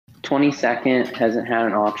22nd hasn't had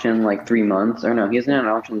an auction in like 3 months. Or no, he hasn't had an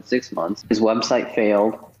auction in 6 months. His website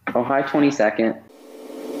failed. Oh, hi, 22nd.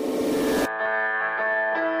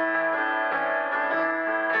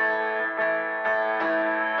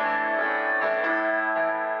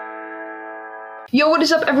 Yo, what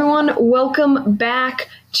is up, everyone? Welcome back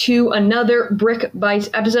to another Brick Bites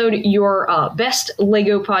episode, your best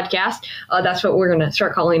Lego podcast. That's what we're going to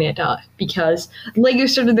start calling it because Lego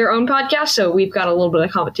started their own podcast, so we've got a little bit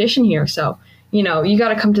of competition here. So, you got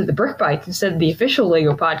to come to the Brick Bites instead of the official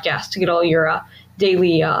Lego podcast to get all your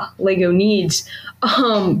daily Lego needs.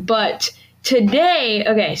 But today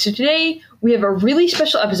we have a really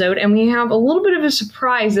special episode, and we have a little bit of a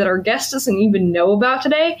surprise that our guest doesn't even know about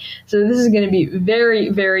today. So this is going to be very,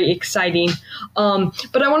 very exciting.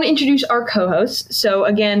 But I want to introduce our co-host. So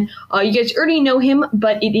again, you guys already know him,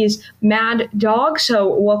 but it is Mad Dog.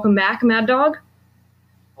 So welcome back, Mad Dog.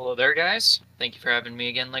 Hello there, guys. Thank you for having me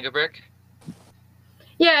again, Lego Brick.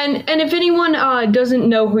 Yeah, and if anyone doesn't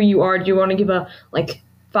know who you are, do you want to give a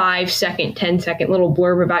 5-second, 10-second little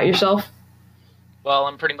blurb about yourself? Well,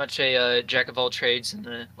 I'm pretty much a jack of all trades in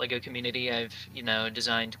the Lego community. I've,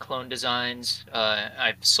 designed clone designs.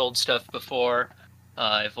 I've sold stuff before.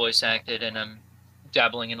 I've voice acted, and I'm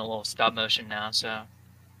dabbling in a little stop motion now. So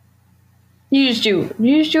you just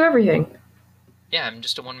do everything. Yeah, I'm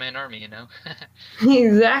just a one-man army,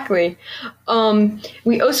 Exactly.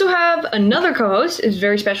 We also have another co-host. It's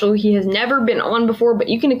very special. He has never been on before, but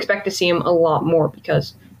you can expect to see him a lot more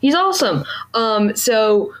because he's awesome.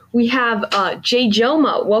 So we have Jay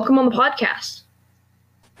Joma. Welcome on the podcast.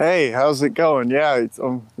 Hey, how's it going? Yeah,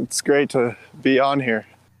 it's great to be on here.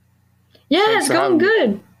 Yeah, Thanks it's going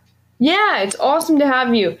good. Yeah, it's awesome to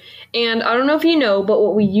have you. And I don't know if you know, but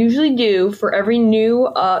what we usually do for every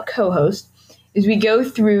new co-host is we go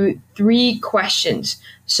through 3 questions.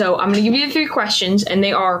 So I'm going to give you the 3 questions, and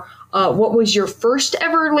they are, what was your first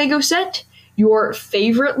ever Lego set, your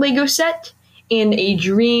favorite Lego set, and a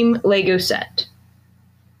dream Lego set?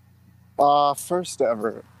 First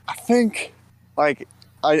ever. I think, I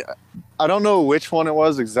don't know which one it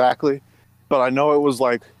was exactly, but I know it was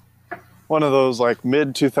one of those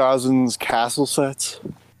mid-2000s castle sets.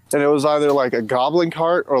 And it was either a goblin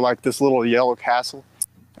cart or this little yellow castle.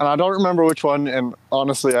 And I don't remember which one, and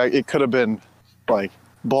honestly, it could have been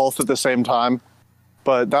both at the same time,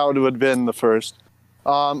 but that would have been the first.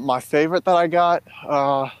 My favorite that I got,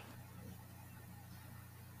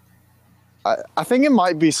 I think it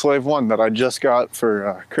might be Slave One that I just got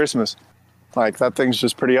for Christmas. That thing's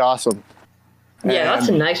just pretty awesome. Yeah, that's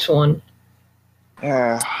a nice one.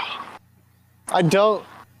 Yeah. I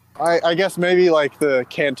guess maybe the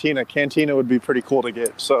Cantina. Cantina would be pretty cool to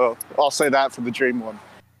get, so I'll say that for the dream one.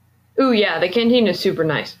 Ooh, yeah, the Cantina is super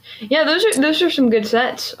nice. Yeah, those are some good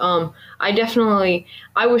sets. I wish the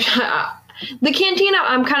Cantina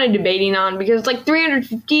I'm kind of debating on because it's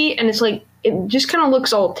 350 and it's it just kind of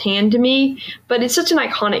looks all tan to me, but it's such an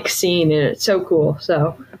iconic scene and it's so cool.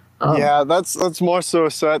 So yeah, that's more so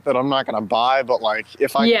a set that I'm not gonna buy, but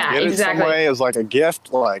if I can get it some way as a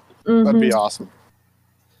gift, that'd be awesome.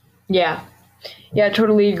 Yeah, I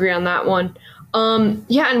totally agree on that one.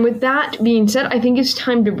 Yeah, and with that being said, I think it's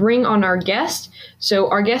time to bring on our guest. So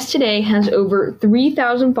our guest today has over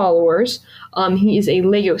 3,000 followers. He is a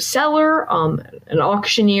Lego seller, an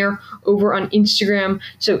auctioneer over on Instagram.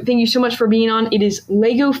 So thank you so much for being on. It is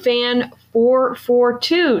Lego Fan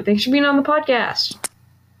 442. Thanks for being on the podcast.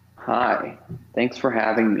 Hi, thanks for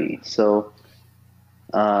having me. So,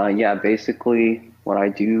 basically what I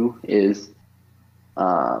do is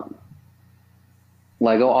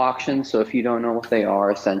Lego auctions. So if you don't know what they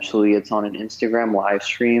are, essentially it's on an Instagram live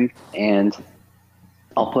stream, and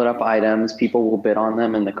I'll put up items. People will bid on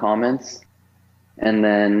them in the comments, and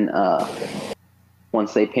then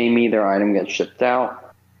once they pay me, their item gets shipped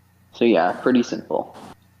out. So yeah, pretty simple.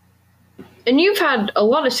 And you've had a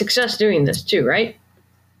lot of success doing this too, right?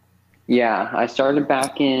 Yeah, I started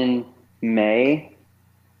back in May.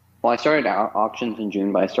 Well, I started auctions in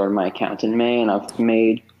June, but I started my account in May, and I've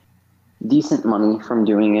made decent money from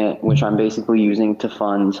doing it, which I'm basically using to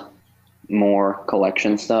fund more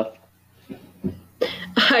collection stuff.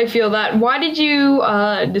 I feel that. Why did you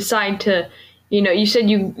decide to, you said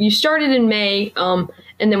you started in May, and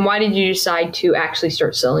then why did you decide to actually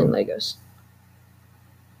start selling Legos?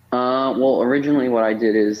 Well, originally what I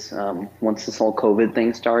did is once this whole COVID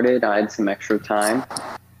thing started, I had some extra time.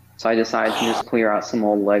 So I decided to just clear out some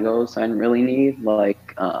old Legos I didn't really need,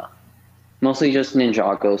 mostly just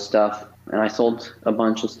Ninjago stuff. And I sold a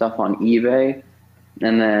bunch of stuff on eBay.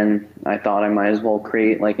 And then I thought I might as well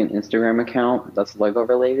create an Instagram account that's Lego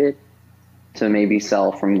related to maybe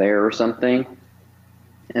sell from there or something.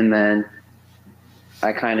 And then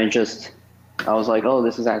I kind of I was like, oh,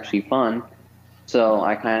 this is actually fun. So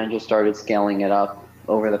I kind of just started scaling it up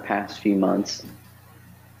over the past few months.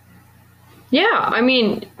 Yeah, I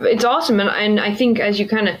mean, it's awesome. And I think as you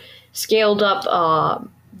kind of scaled up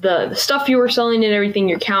the stuff you were selling and everything,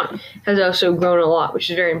 your count has also grown a lot, which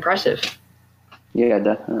is very impressive. Yeah,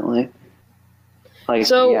 definitely.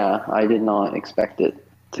 I did not expect it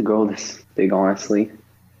to grow this big, honestly.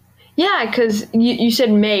 Yeah, because you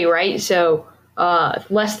said May, right? So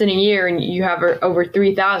less than a year, and you have over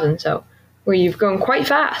 3,000. So where you've grown quite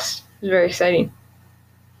fast. It's very exciting.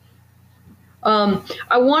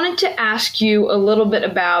 I wanted to ask you a little bit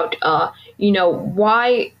about,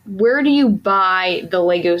 where do you buy the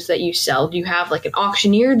Legos that you sell? Do you have like an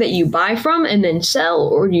auctioneer that you buy from and then sell,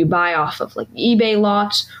 or do you buy off of like eBay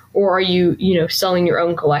lots, or are you, selling your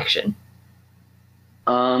own collection?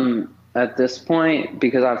 At this point,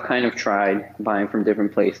 because I've kind of tried buying from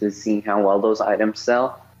different places, seeing how well those items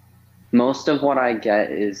sell, most of what I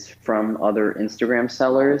get is from other Instagram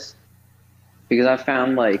sellers, because I've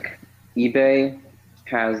found like eBay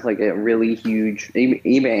has like a really huge,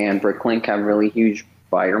 eBay and Bricklink have really huge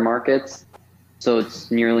buyer markets, so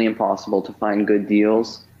it's nearly impossible to find good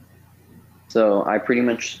deals. So I pretty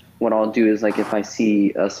much, what I'll do is like if I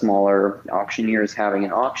see a smaller auctioneer is having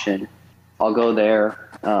an auction, I'll go there.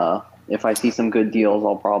 If I see some good deals,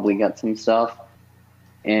 I'll probably get some stuff.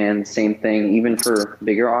 And same thing, even for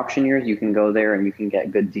bigger auctioneers, you can go there and you can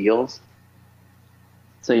get good deals.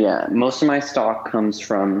 So yeah, most of my stock comes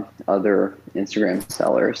from other Instagram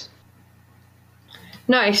sellers.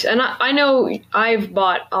 Nice. And I know I've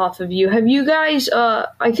bought off of you. Have you guys,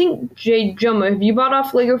 I think Jay Jumbo, have you bought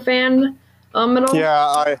off Lego Fan at all?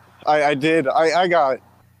 Yeah, I did. I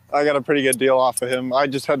got a pretty good deal off of him. I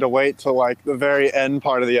just had to wait till like the very end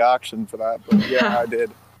part of the auction for that. But yeah, I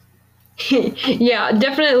did. Yeah,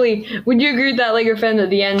 definitely. Would you agree with that, Lego Fan,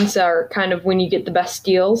 that the ends are kind of when you get the best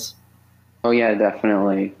deals? Oh yeah,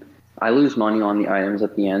 definitely. I lose money on the items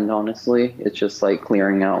at the end, honestly. It's just like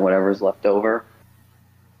clearing out whatever's left over.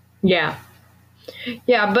 Yeah.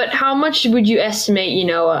 Yeah, but how much would you estimate,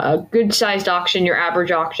 a good-sized auction, your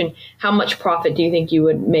average auction, how much profit do you think you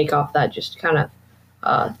would make off that? Just kind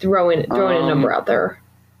of throwing a number out there.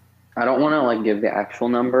 I don't want to like give the actual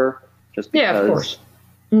number just because. Yeah, of course.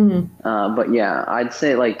 Mm-hmm. But yeah, I'd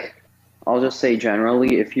say I'll just say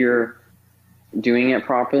generally, if you're doing it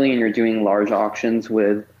properly and you're doing large auctions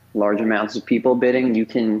with large amounts of people bidding, you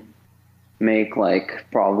can make like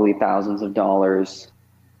probably thousands of dollars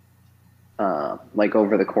like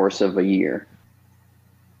over the course of a year.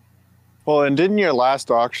 Well, and didn't your last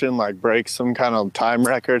auction like break some kind of time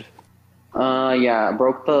record? Yeah, it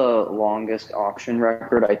broke the longest auction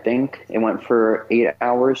record, I think. It went for 8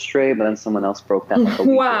 hours straight, but then someone else broke that like a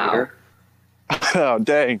week later. Oh,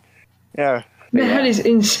 dang. Yeah. That is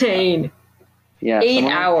insane. Yeah, 8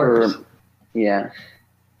 hours. Yeah.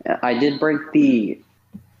 I did break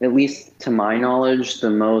at least to my knowledge, the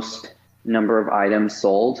most number of items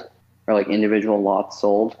sold, or like individual lots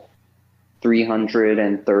sold,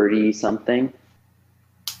 330 something.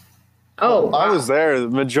 Oh, wow. I was there the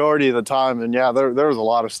majority of the time, and yeah, there was a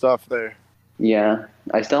lot of stuff there. Yeah,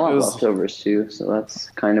 I still have leftovers too, so that's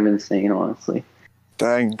kind of insane, honestly.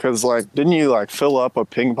 Dang, because like, didn't you like fill up a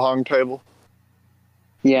ping pong table?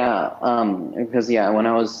 Yeah, because when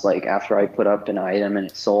I was like, after I put up an item and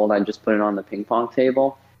it sold, I just put it on the ping pong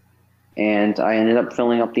table, and I ended up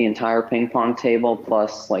filling up the entire ping pong table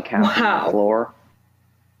plus like half the floor.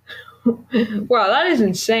 Wow, that is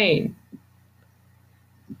insane.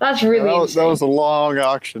 That's really insane. That was a long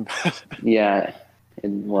auction. Yeah, it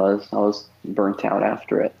was. I was burnt out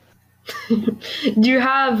after it. Do you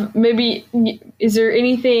have is there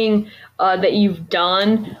anything that you've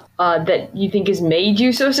done that you think has made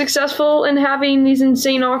you so successful in having these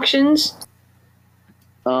insane auctions?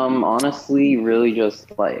 Honestly, really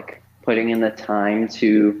just like putting in the time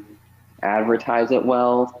to advertise it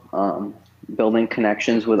well, building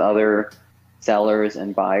connections with other sellers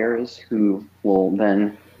and buyers who will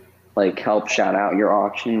then like help shout out your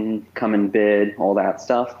auction, come and bid, all that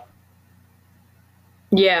stuff.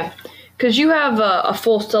 Yeah, because you have a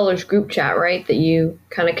full sellers group chat, right? That you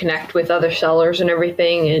kind of connect with other sellers and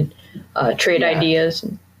everything, and trade ideas.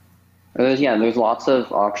 There's lots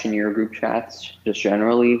of auctioneer group chats. Just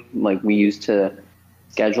generally, like we use to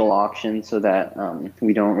schedule auctions so that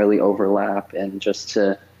we don't really overlap, and just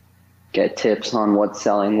to get tips on what's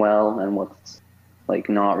selling well and what's like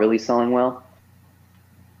not really selling well.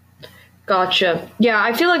 Gotcha. Yeah,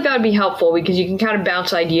 I feel like that would be helpful because you can kind of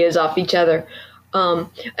bounce ideas off each other.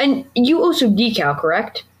 And you also decal,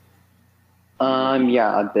 correct?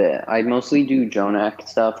 Yeah, a bit. I mostly do Jonak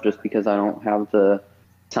stuff just because I don't have the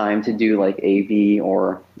time to do like AV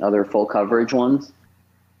or other full coverage ones.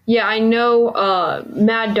 Yeah, I know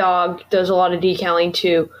Mad Dog does a lot of decaling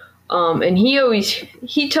too. And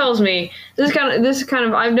he tells me this is kind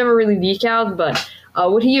of I've never really decaled, but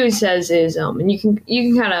what he always says is and you can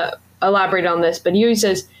kind of elaborate on this, but he always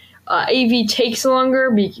says AV takes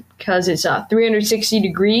longer because it's 360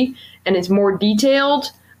 degree and it's more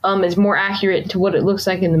detailed. It's more accurate to what it looks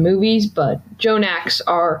like in the movies, but Jonax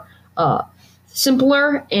are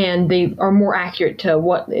simpler and they are more accurate to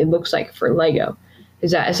what it looks like for Lego.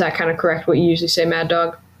 Is that kind of correct? What you usually say, Mad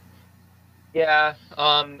Dog? Yeah,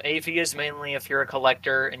 AV is mainly if you're a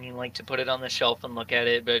collector and you like to put it on the shelf and look at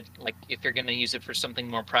it, but like if you're going to use it for something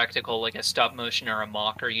more practical, like a stop motion or a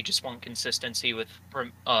mock, or you just want consistency with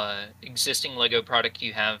existing Lego product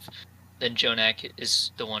you have, then Jonak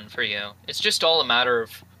is the one for you. It's just all a matter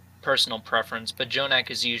of personal preference, but Jonak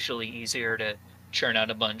is usually easier to churn out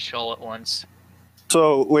a bunch all at once.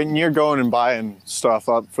 So when you're going and buying stuff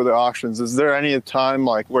up for the auctions, is there any time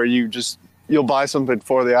like where you'll buy something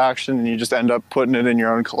for the auction and you just end up putting it in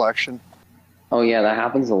your own collection? Oh yeah, that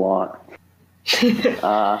happens a lot.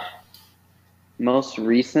 Most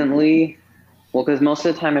recently, well, because most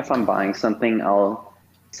of the time if I'm buying something, I'll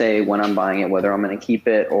say when I'm buying it whether I'm going to keep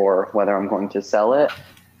it or whether I'm going to sell it.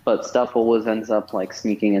 But stuff always ends up like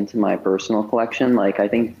sneaking into my personal collection. Like I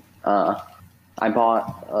think I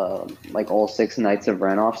bought like all 6 Knights of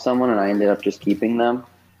Ren off someone, and I ended up just keeping them.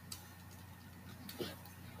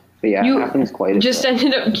 But yeah, it happens quite a bit. Just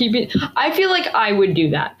ended up keeping. I feel like I would do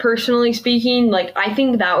that, personally speaking. Like, I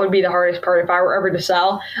think that would be the hardest part. If I were ever to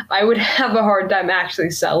sell, I would have a hard time actually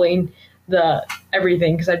selling the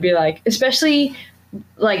everything, because I'd be like, especially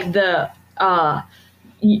like the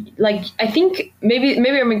like I think maybe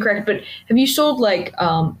I'm incorrect, but have you sold like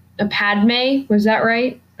a Padme? Was that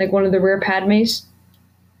right? Like one of the rare Padmes?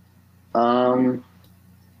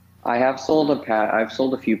 I have sold I've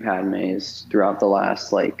sold a few Padmes throughout the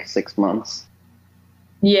last like 6 months.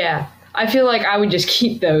 Yeah, I feel like I would just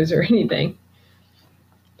keep those or anything.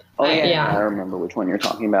 Oh yeah, I remember which one you're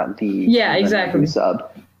talking about. Exactly.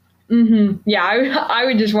 Sub. Yeah, I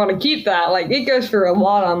would just want to keep that. Like it goes for a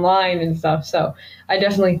lot online and stuff. So I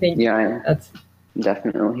definitely think that's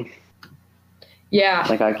definitely. Yeah.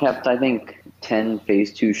 Like I kept I think 10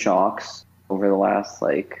 Phase 2 shocks over the last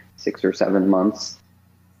like 6 or 7 months.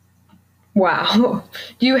 Wow.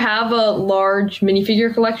 Do you have a large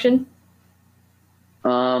minifigure collection?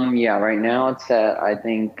 Yeah, right now it's at I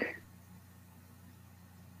think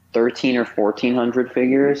 13 or 1400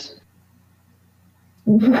 figures.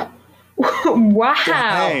 Wow.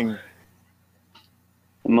 Dang.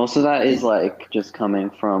 Most of that is like just coming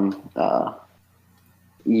from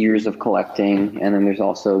years of collecting, and then there's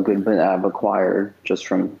also a good bit I've acquired just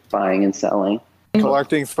from buying and selling.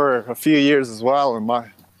 Collecting for a few years as well, and my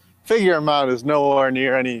figure amount is nowhere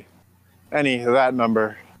near any of that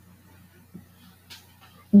number.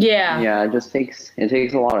 Yeah. It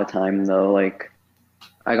takes a lot of time though. Like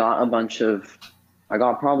I got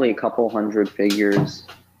probably a couple hundred figures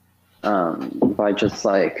by just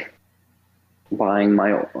like buying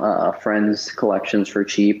my friends' collections for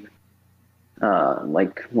cheap,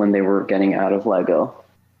 like when they were getting out of Lego.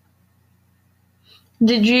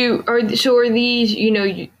 Are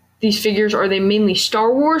these, these figures, are they mainly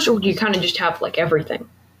Star Wars, or do you kind of just have like everything?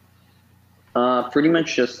 Pretty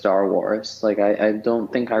much just Star Wars. Like I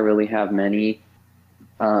don't think I really have many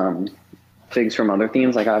figs from other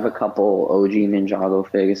themes. Like I have a couple OG Ninjago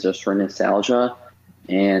figs just for nostalgia,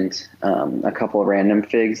 and a couple of random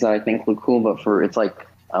figs that I think look cool. But it's like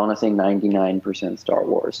I want to say 99% Star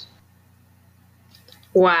Wars.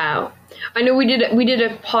 Wow. I know we did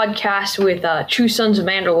a podcast with True Sons of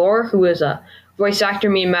Mandalore, who was a voice actor.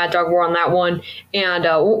 Me and Mad Dog were on that one, and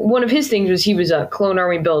one of his things was he was a clone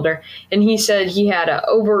army builder, and he said he had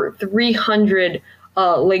over 300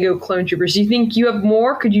 Lego clone troopers. Do you think you have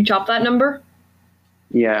more? Could you top that number?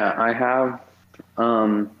 Yeah, I have.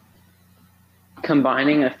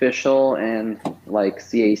 Combining official and like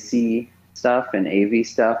CAC stuff and AV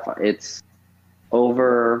stuff, it's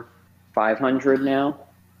over 500 now.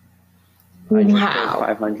 I just hit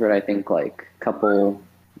 500, I think, like a couple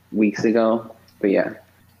weeks ago. But yeah,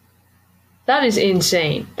 that is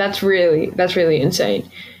insane. That's really insane. Do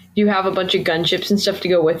you have a bunch of gunships and stuff to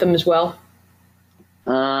go with them as well?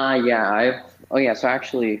 Yeah, so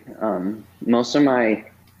actually, most of my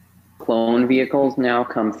clone vehicles now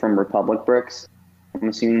come from Republic Bricks. I'm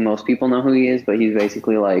assuming most people know who he is, but he's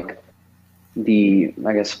basically like the,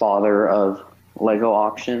 I guess, father of Lego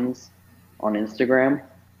auctions on Instagram.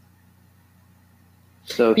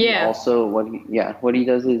 So he Yeah. also what he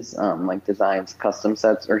does is like designs custom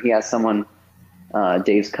sets, or he has someone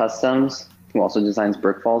Dave's Customs who also designs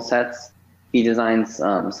Brickfall sets. He designs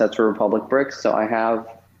sets for Republic Bricks, so I have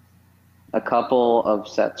a couple of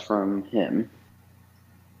sets from him.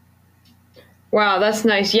 Wow, that's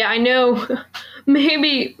nice. Yeah, I know.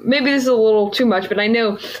 Maybe this is a little too much, but I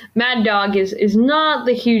know Mad Dog is not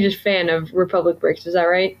the hugest fan of Republic Bricks. Is that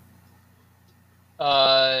right?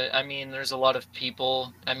 I mean, there's a lot of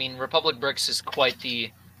people. I mean, Republic Bricks is quite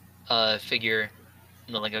the figure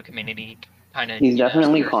in the Lego community. Kind of. He's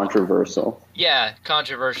definitely controversial. Yeah,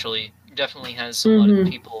 controversially, definitely has a lot of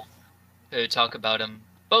people who talk about him,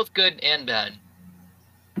 both good and bad.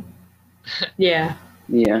 Yeah.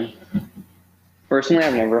 Yeah. Personally,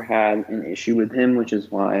 I've never had an issue with him, which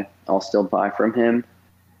is why I'll still buy from him.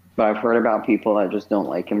 But I've heard about people that just don't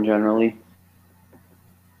like him generally.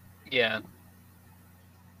 Yeah.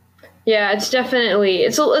 Yeah, it's definitely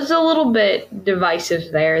it's a little bit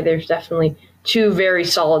divisive there. There's definitely two very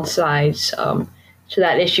solid sides to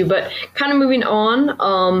that issue. But kind of moving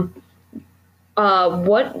on,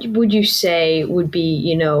 what would you say would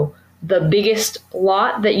be, the biggest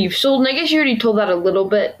lot that you've sold? And I guess you already told that to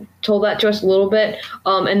us a little bit.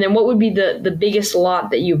 And then what would be the biggest lot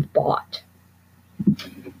that you've bought?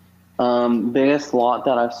 Biggest lot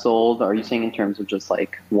that I've sold, are you saying in terms of just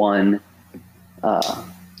like one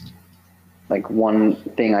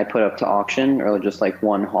thing I put up to auction, or just like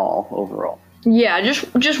one haul overall? Yeah,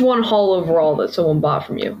 just one haul overall that someone bought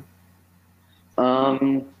from you.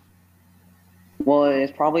 Well,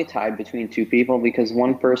 it's probably tied between two people, because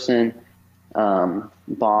one person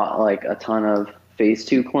bought like a ton of Phase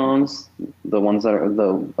 2 clones, the ones that are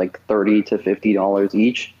the like $30 to $50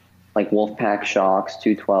 each, like Wolfpack Shocks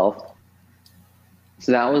 212.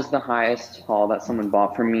 So that was the highest haul that someone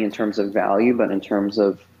bought from me in terms of value, but in terms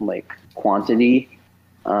of like quantity,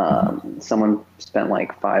 someone spent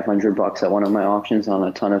like $500 at one of my auctions on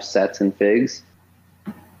a ton of sets and figs.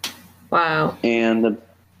 Wow. And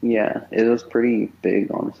it was pretty big,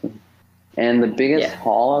 honestly. And the biggest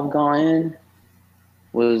haul I've gotten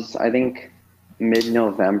was, I think,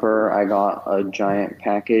 mid-November. I got a giant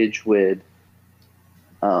package with,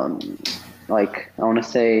 I want to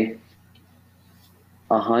say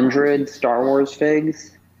 100 Star Wars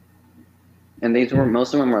figs. And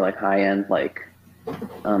most of them were like high-end, like,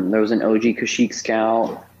 there was an OG Kashyyyk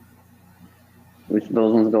Scout, which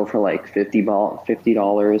those ones go for like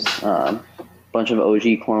 $50. Bunch of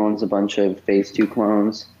OG clones, a bunch of Phase 2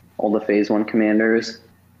 clones, all the Phase 1 commanders,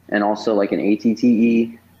 and also like an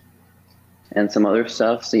ATTE and some other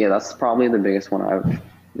stuff. So yeah, that's probably the biggest one I've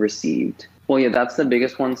received. Well, yeah, that's the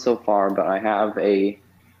biggest one so far, but I have a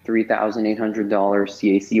 $3,800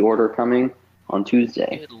 CAC order coming on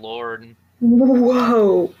Tuesday. Good Lord.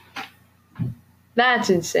 Whoa. That's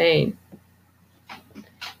insane.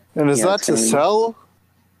 And is that to sell,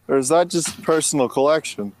 or is that just personal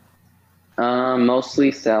collection?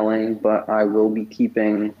 Mostly selling, but I will be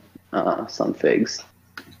keeping some figs.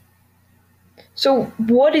 So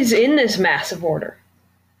what is in this massive order?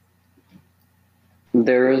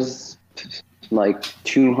 There's like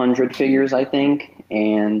 200 figures, I think,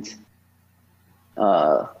 and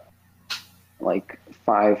like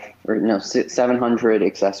 700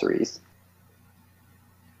 accessories.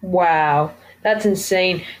 Wow, that's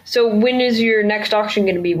insane. So when is your next auction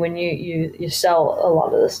going to be, when you sell a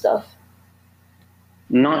lot of this stuff?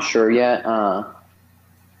 Not sure yet.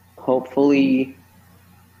 Hopefully,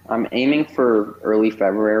 I'm aiming for early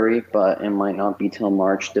February, but it might not be till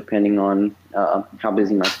March, depending on how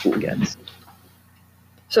busy my school gets.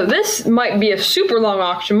 So this might be a super long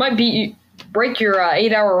auction. Break your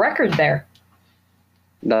 8-hour record there.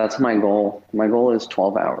 That's my goal. My goal is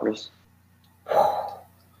 12 hours.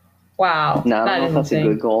 Wow. Now, I don't know if that's a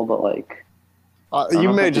good goal, but like...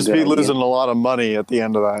 you may just be losing a lot of money at the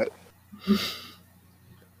end of that.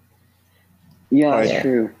 Yeah, that's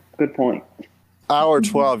true. Good point. Hour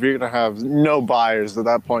 12, you're going to have no buyers at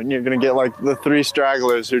that point. You're going to get like the 3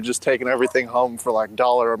 stragglers who are just taking everything home for like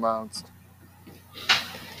dollar amounts.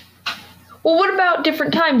 Well, what about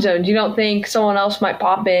different time zones? You don't think someone else might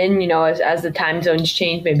pop in, as the time zones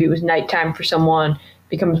change? Maybe it was nighttime for someone,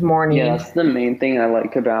 becomes morning. Yeah, that's the main thing I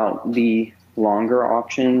like about the longer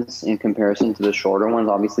auctions in comparison to the shorter ones.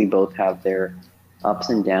 Obviously, both have their ups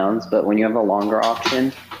and downs, but when you have a longer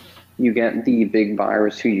auction, you get the big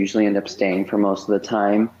buyers who usually end up staying for most of the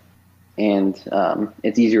time, and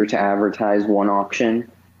it's easier to advertise one auction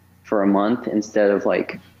for a month instead of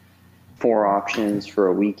like 4 auctions for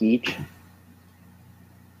a week each.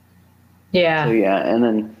 Yeah. So yeah, and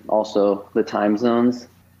then also the time zones,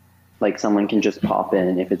 like someone can just pop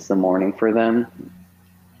in if it's the morning for them.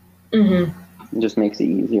 Mm-hmm. It just makes it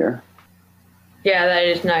easier. Yeah, that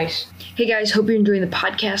is nice. Hey guys, hope you're enjoying the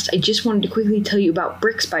podcast. I just wanted to quickly tell you about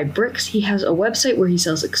Bricks by Bricks. He has a website where he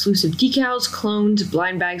sells exclusive decals, clones,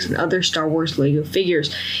 blind bags, and other Star Wars Lego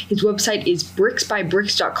figures. His website is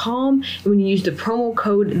bricksbybricks.com, and when you use the promo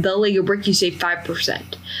code TheLegoBrick, you save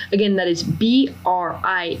 5%. Again, that is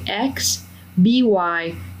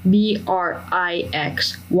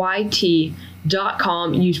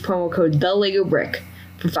BRIXBYBRIXYT.com. Use promo code TheLegoBrick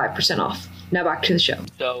for 5% off. Now back to the show.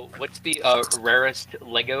 So, what's the rarest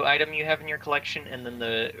Lego item you have in your collection, and then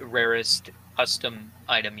the rarest custom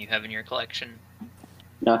item you have in your collection?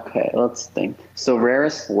 Okay, let's think. So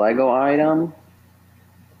rarest Lego item?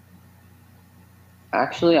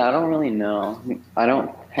 Actually, I don't really know. I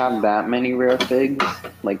don't have that many rare figs,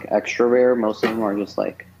 like extra rare. Most of them are just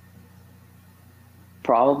like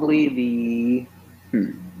probably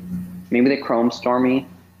maybe the Chrome Stormy.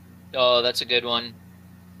 Oh, that's a good one.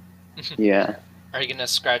 Yeah. Are you gonna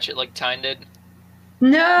scratch it like Tyne did?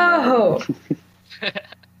 No!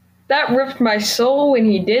 That ripped my soul when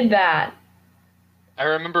he did that. I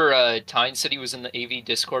remember Tyne said he was in the AV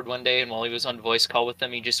Discord one day, and while he was on voice call with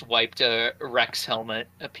them, he just wiped a Rex helmet,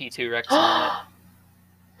 a P2 Rex helmet.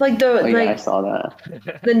 Like Oh yeah, I saw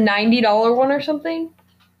that. the $90 one or something?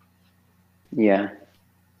 Yeah.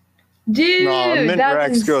 Dude, No, Mint that's Rex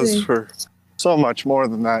insane. goes for so much more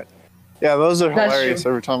than that. Yeah, those are That's hilarious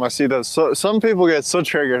true. every time I see those. So some people get so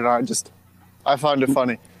triggered, and I find it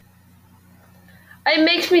funny. It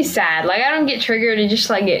makes me sad. Like, I don't get triggered. It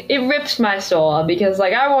just, like, it rips my soul out because,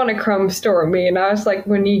 like, I want a Chrome Stormy. And I was like,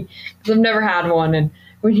 because I've never had one. And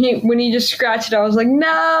when he just scratched it, I was like,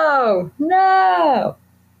 no.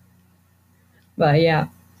 But, yeah.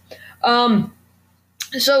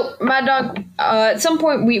 So, Mad Dog, at some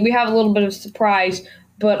point we have a little bit of surprise,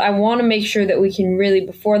 but I want to make sure that we can really,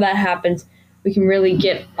 before that happens, we can really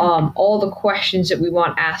get all the questions that we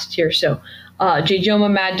want asked here. So, J.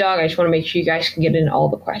 Joma, Mad Dog, I just want to make sure you guys can get in all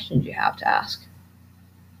the questions you have to ask.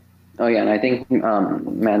 Oh yeah, and I think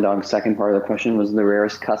Mad Dog's second part of the question was the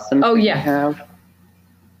rarest custom Oh, thing yeah. you have.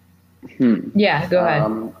 Yeah, go ahead.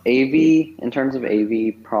 AV, in terms of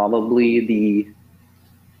AV, probably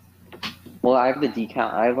I have the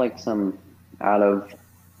decal. I have like some I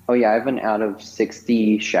have an out of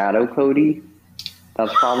 60 Shadow Cody.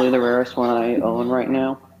 That's probably the rarest one I own right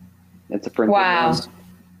now. It's a printed Wow. one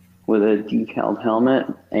with a decaled helmet,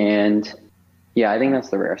 and yeah, I think that's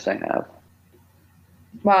the rarest I have.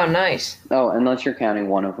 Wow, nice. Oh, unless you're counting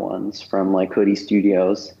one of ones from like Hoodie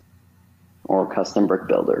Studios or Custom Brick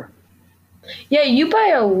Builder. Yeah, you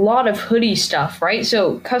buy a lot of hoodie stuff, right?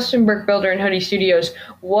 So, Custom Brick Builder and Hoodie Studios,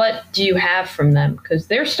 what do you have from them? Because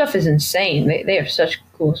their stuff is insane. They have such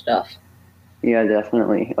cool stuff. Yeah,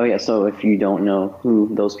 definitely. Oh yeah, so if you don't know who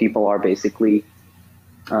those people are, basically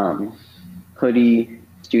Hoodie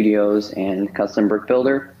Studios and Custom Brick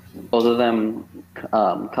Builder, both of them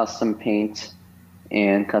custom paint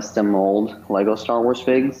and custom mold Lego Star Wars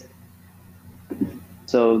figs.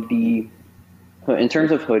 So in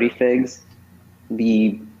terms of hoodie figs,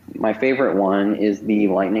 my favorite one is the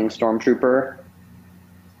Lightning Stormtrooper,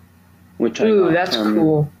 which Ooh, I got that's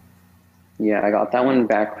cool. Yeah, I got that one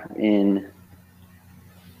back in,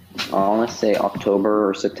 I want to say October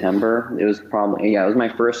or September. It was it was my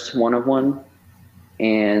first one of one.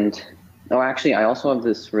 And, actually, I also have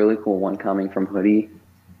this really cool one coming from Hoodie.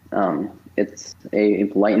 It's a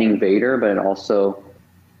Lightning Vader, but it also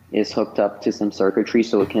is hooked up to some circuitry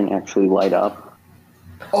so it can actually light up.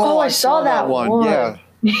 Oh, I saw that one. Yeah.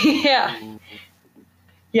 Yeah.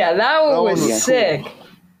 Yeah, that one was one was sick.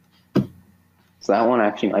 So that one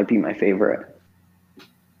actually might be my favorite.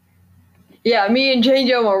 Yeah, me and J.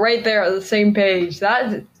 Joma are right there on the same page.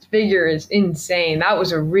 That figure is insane. That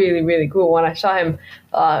was a really, really cool one. I saw him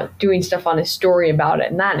doing stuff on his story about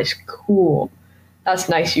it, and that is cool. That's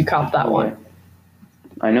nice you copped that one.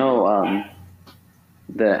 I know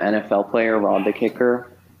the NFL player, Rod the Kicker,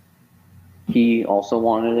 he also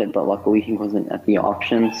wanted it, but luckily he wasn't at the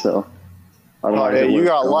auction, so otherwise Yeah, it you would've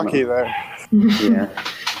got gone lucky up. there. Yeah.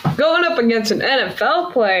 Going up against an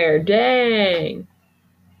NFL player, dang.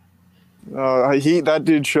 That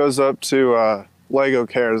dude shows up to Lego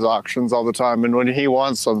Cares auctions all the time, and when he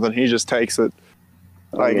wants something, he just takes it.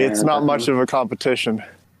 Like, yeah, it's not much definitely. of a competition.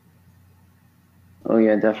 Oh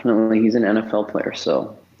yeah, definitely. He's an NFL player,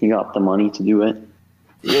 so he got the money to do it.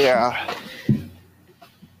 Yeah.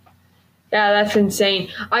 Yeah, that's insane.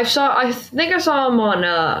 I think I saw him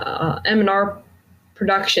on M&R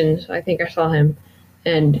Productions. I think I saw him,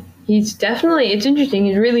 and he's definitely. It's interesting.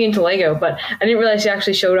 He's really into Lego, but I didn't realize he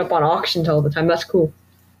actually showed up on auctions all the time. That's cool.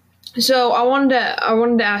 So I wanted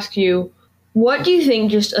to ask you, what do you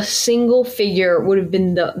think just a single figure would have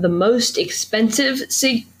been the most expensive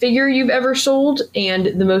figure you've ever sold and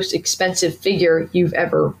the most expensive figure you've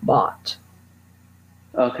ever bought?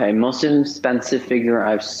 Okay, most expensive figure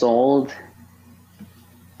I've sold.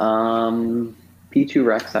 P2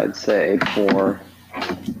 Rex, I'd say for.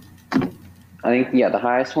 I think the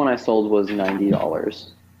highest one I sold was $90.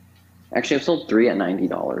 Actually, I've sold 3 at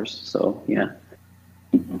 $90. So yeah,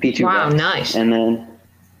 P2 Wow, Rex. nice. And then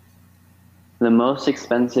the most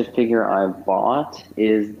expensive figure I've bought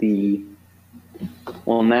is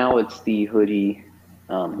now it's the hoodie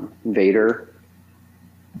Vader.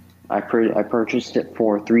 I purchased it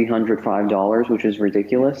for $305, which is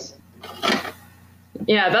ridiculous.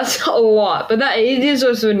 Yeah, that's a lot, but it is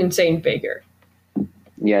also an insane figure.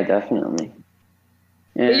 Yeah, definitely.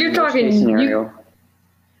 And But you're worst talking. case scenario,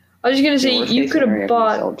 I was just gonna say worst you case could scenario, have I can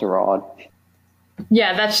bought. sell it to Rod.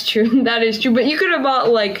 Yeah, that's true. That is true. But you could have bought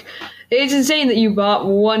it's insane that you bought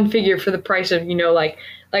one figure for the price of like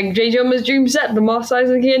J. Joma's Dream Set, the Moss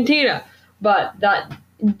Eisley Cantina. But that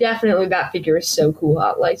figure is so cool,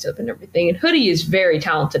 how it lights up and everything. And Hoodie is very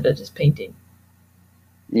talented at his painting.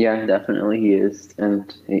 Yeah, definitely he is,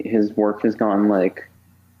 and his work has gone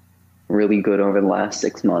really good over the last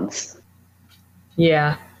 6 months.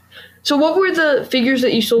 Yeah. So what were the figures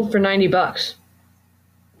that you sold for $90?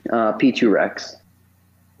 P2 Rex,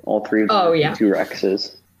 all 3 of them. Oh, yeah. P2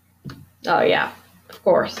 Rexes. Oh yeah, of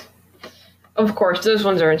course. Of course, those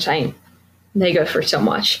ones are insane. They go for so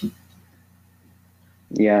much.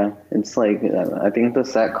 Yeah, it's I think the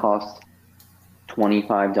set cost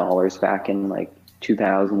 $25 back in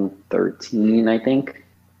 2013, I think.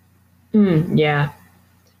 Yeah.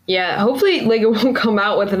 Yeah, hopefully Lego won't come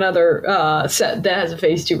out with another set that has a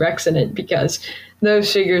Phase 2 Rex in it, because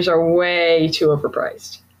those figures are way too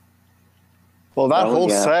overpriced. Well, that whole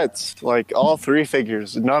set's all 3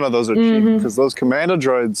 figures. None of those are cheap because those Commando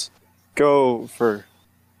droids go for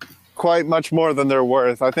quite much more than they're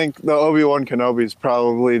worth. I think the Obi-Wan Kenobi is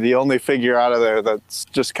probably the only figure out of there that's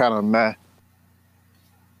just kind of meh.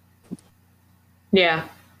 Yeah.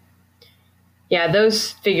 Yeah,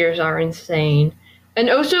 those figures are insane. And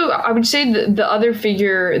also, I would say the other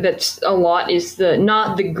figure that's a lot is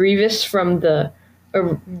not the Grievous from the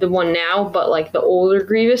one now, but the older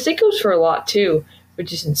Grievous. It goes for a lot too,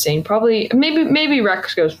 which is insane. Probably maybe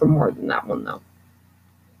Rex goes for more than that one though.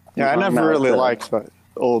 Yeah, I never really liked that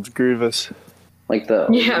old Grievous.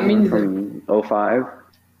 From 05.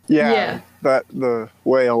 Yeah, the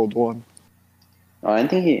way old one. Oh, I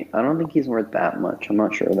don't think he's worth that much. I'm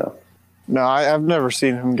not sure though. No, I've never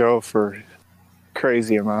seen him go for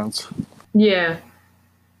crazy amounts. Yeah.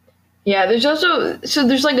 Yeah, there's also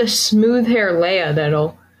there's a smooth hair Leia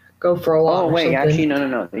that'll go for a lot. Oh wait, something. actually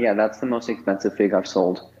no. Yeah, that's the most expensive fig I've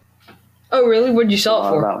sold. Oh really? What'd you sell it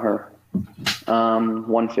for? About her.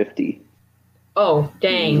 $150. Oh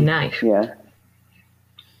dang, nice. Yeah.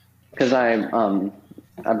 Because I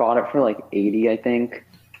bought it for $80, I think.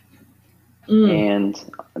 And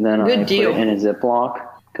then Good I deal. put it in a Ziploc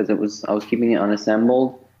because I was keeping it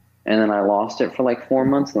unassembled. And then I lost it for 4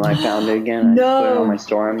 months, and I found it again. No. I put it on my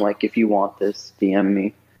store. I'm like, if you want this, DM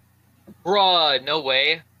me. Bruh, no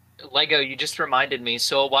way. Lego, you just reminded me.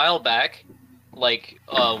 So a while back,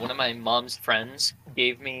 one of my mom's friends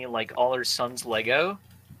gave me all her son's Lego,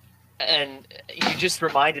 and you just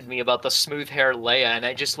reminded me about the smooth hair Leia, and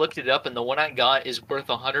I just looked it up, and the one I got is worth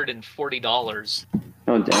 $140.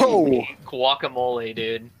 Oh, dang. Oh, Guacamole,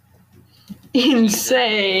 dude.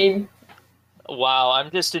 Insane. Wow,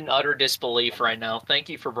 I'm just in utter disbelief right now. Thank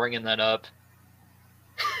you for bringing that up.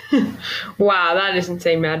 Wow, that is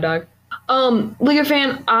insane, Mad Dog. Lego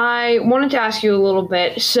fan, I wanted to ask you a little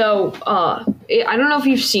bit. So, I don't know if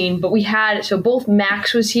you've seen, but both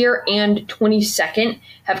Max was here and 22nd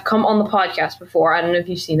have come on the podcast before. I don't know if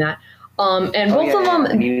you've seen that. And both of them.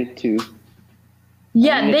 I needed to.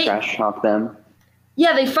 Yeah, they trash talk them.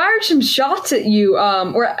 Yeah, they fired some shots at you,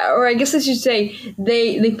 or I guess I should say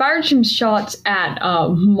they fired some shots at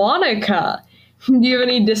Monica. Do you have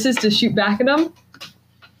any disses to shoot back at them?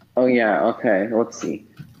 Oh yeah, okay. Let's see.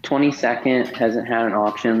 22nd hasn't had an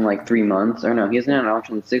auction in 3 months, or no, he hasn't had an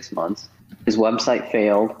auction in 6 months. His website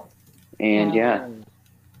failed, and yeah.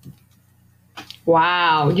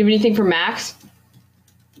 Wow. Do you have anything for Max?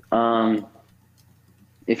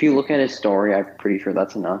 If you look at his story, I'm pretty sure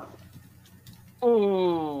that's enough.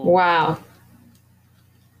 Ooh. Wow.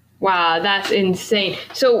 Wow, that's insane.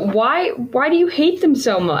 So why do you hate them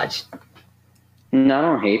so much? No, I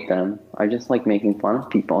don't hate them. I just like making fun of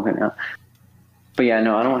people, But yeah,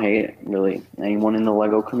 no, I don't hate really anyone in the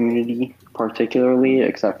Lego community particularly,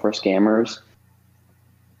 except for scammers.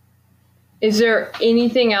 Is there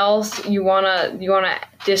anything else you wanna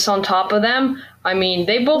diss on top of them? I mean,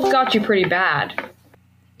 they both got you pretty bad.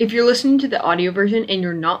 If you're listening to the audio version and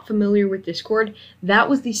you're not familiar with Discord, that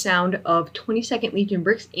was the sound of 22nd Legion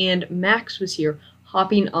Bricks, and Max was here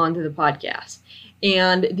hopping onto the podcast.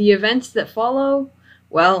 And the events that follow,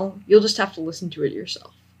 well, you'll just have to listen to it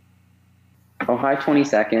yourself. Oh, hi,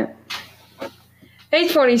 22nd. Hey,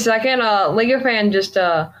 22nd. Lego fan just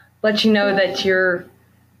let you know that you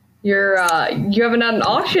haven't had an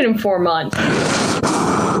auction in 4 months.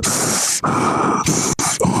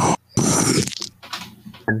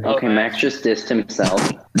 Okay, Max just dissed himself.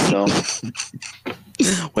 So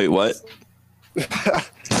Wait, what?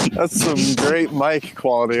 That's some great mic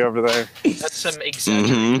quality over there. That's some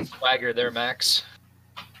exaggerated swagger there, Max.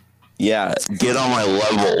 Yeah, get on my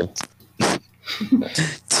level.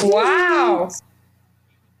 Wow.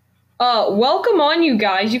 Welcome on, you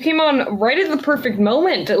guys. You came on right at the perfect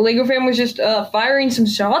moment. Lego fan was just firing some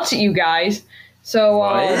shots at you guys. So,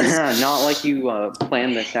 not like you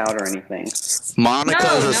planned this out or anything.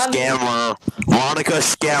 Monica's a scammer. Monica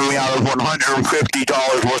scammed me out of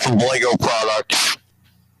 $150 worth of Lego products.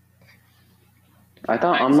 I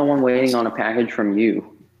thought I'm the one waiting on a package from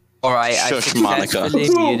you. All right, I Shush, Monica. successfully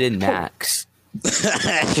muted Max.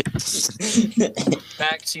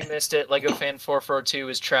 Max, you missed it. Lego fan 442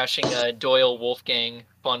 is trashing Doyle Wolfgang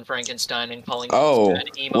von Frankenstein and calling Oh, him an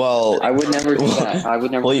emo. well, I would never do that. I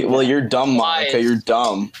would never. do well, that. you're dumb, Monica. Lies. You're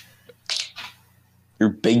dumb. You're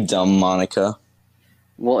big dumb, Monica.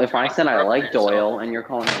 Well, if I said I like Doyle and you're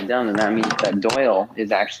calling him dumb, then that means that Doyle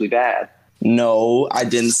is actually bad. No, I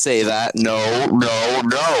didn't say that. No.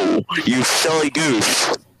 You silly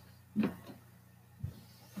goose.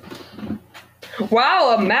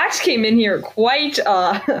 wow, Max came in here quite,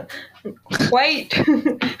 I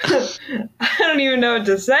don't even know what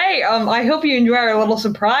to say. I hope you enjoy our little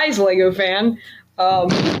surprise, Lego fan.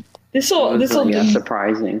 This'll Yeah, be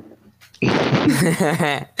surprising.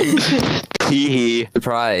 Hee.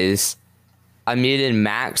 Surprise. I muted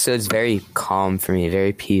Max, so it's very calm for me,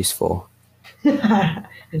 very peaceful. nice.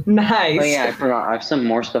 Oh yeah, I forgot. I have some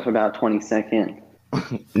more stuff about 22nd.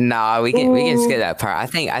 Nah, we can skip that part. I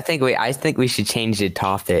think we should change the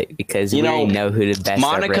topic because You we know, already know who the best.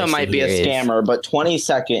 Monica wrestler might be a here is. scammer, but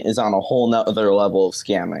 22nd is on a whole nother level of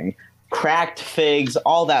scamming. Cracked figs,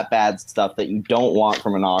 all that bad stuff that you don't want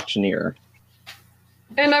from an auctioneer.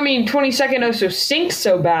 And I mean, 22nd also stinks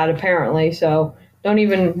so bad, apparently, so don't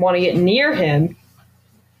even want to get near him.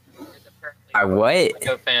 I what?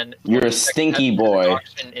 Lego fan. You're a 22nd stinky hasn't had an boy.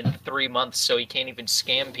 auction in 3 months, so he can't even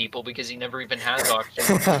scam people because he never even has auctions.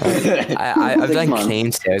 I've 6 done months.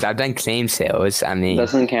 claim sales. I've done claim sales. I mean,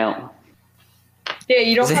 Doesn't count. Yeah,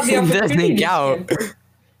 you don't have the It doesn't opportunity to count. scan.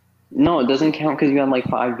 No, it doesn't count because you had like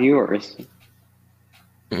 5 viewers.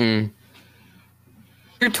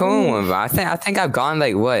 You're total one, but I think I've gone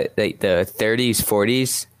like what, like the 30s,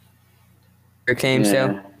 40s for claim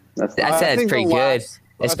sale. That's I said it's pretty good,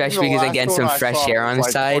 especially because I get some fresh air on the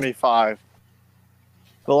side. 25.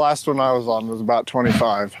 The last one I was on was about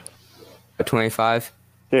 25. 25.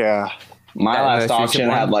 Yeah. My That last most recent auction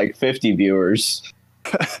one? had like 50 viewers.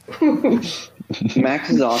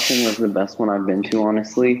 Max's auction was the best one I've been to,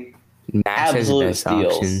 honestly. Max has the Absolute best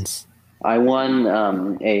steals. options. I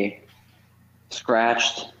won a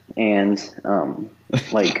scratched and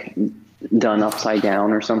like done upside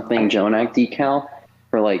down or something Jonak decal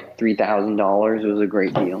for like $3,000. It was a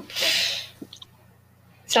great deal.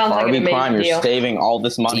 Sounds like an Barbie amazing Prime, you're deal. saving all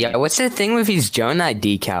this money. Yeah, what's the thing with these Jonite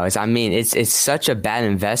decals? I mean, it's such a bad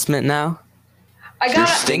investment now. I You're got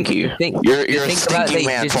stinky. Think- You're a think about, stinky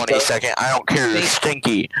like, man, just 22nd. I don't care. You're think-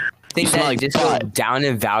 stinky. Think smell that like just go butt. down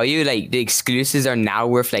in value. Like the exclusives are now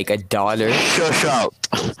worth like $1. Shush up.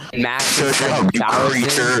 Max is Shut like up, you thousands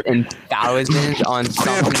creature. and thousands on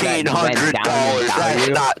something that went down in $1,500. value. That's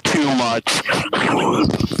not too much.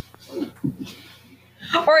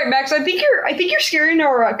 All right, Max. I think you're scaring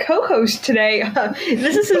our co-host today.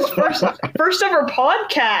 This is his first ever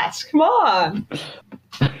podcast. Come on.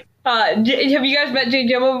 Have you guys met Jay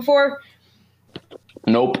Jumbo before?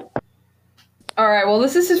 Nope. All right. Well,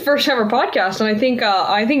 this is his first ever podcast, and I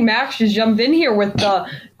think Max just jumped in here with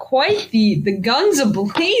quite the guns a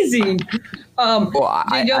blazing. Well,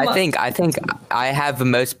 I Jay Jumbo- think I have the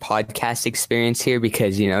most podcast experience here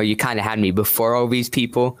because you kind of had me before all these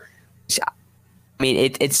people. I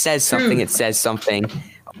mean, it says something. It says something.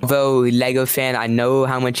 Although Lego fan, I know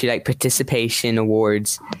how much you like participation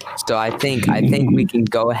awards, so I think we can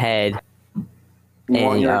go ahead. You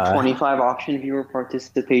want And, your 25 auction viewer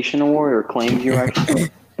participation award or claim viewer? Actually?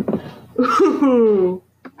 Ooh.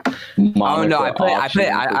 don't know. I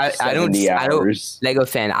don't. 70 I don't. hours. Lego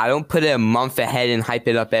fan. I don't put it a month ahead and hype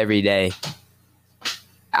it up every day.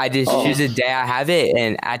 I just choose a day I have it,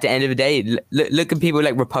 and at the end of the day, look at people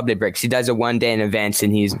like Republic Bricks. He does it one day in advance,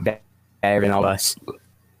 and he's better than all of us.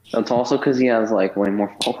 That's also because he has like way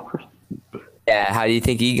more followers. Yeah, how do you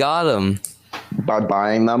think he got them? By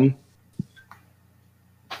buying them.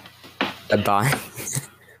 A buy?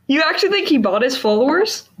 You actually think he bought his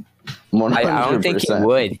followers? 100%. I don't think he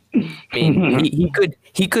would. I mean,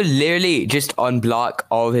 he could literally just unblock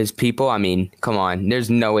all of his people. I mean, come on. There's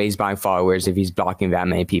no way he's buying followers if he's blocking that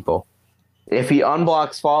many people. If he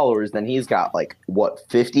unblocks followers, then he's got like what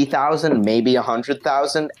 50,000, maybe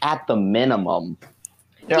 100,000 at the minimum.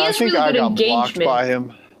 Yeah, He I has think really I good got blocked engagement. by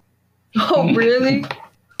him. Oh, really?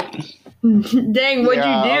 Dang, what'd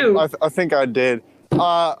Yeah, you do? I think I did.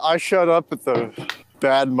 I showed up at the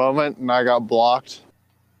bad moment and I got blocked.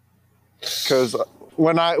 Because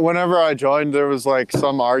whenever I joined, there was like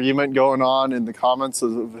some argument going on in the comments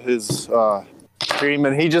of his stream,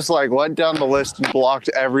 and he just like went down the list and blocked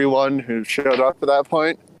everyone who showed up at that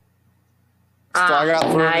point. So I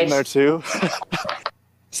got thrown in there too.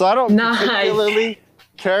 So I don't Nice. particularly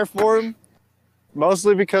care for him,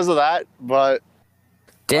 mostly because of that. But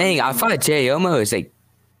Dang, I thought Jay Omo was like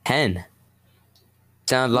 10.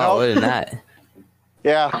 Sounds a lot No. older than that.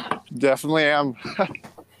 yeah, definitely am.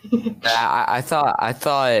 I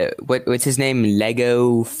thought what's his name?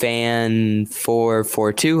 Lego fan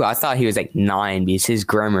 442. I thought he was like 9 because his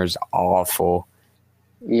grammar's awful.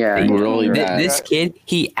 Yeah, Really you're bad. right. This kid,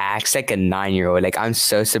 he acts like a 9-year-old. Like I'm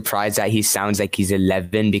so surprised that he sounds like he's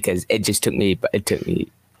 11 because it took me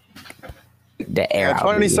the air out.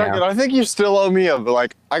 20 of me, you seconds. know? I think you still owe me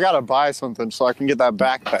I gotta buy something so I can get that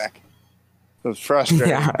backpack. It was frustrating.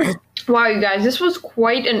 Yeah. Wow, you guys, this was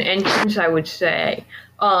quite an entrance, I would say.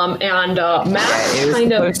 Matt It was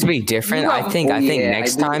kind of. supposed to be different. I think Oh, yeah,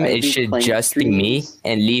 next I time do it should playing just be me streams.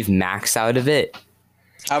 and leave Max out of it.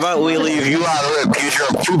 How about we leave you out of it because you're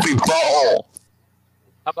a poopy butthole?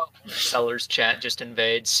 How about sellers chat just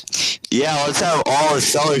invades? Yeah, let's have all the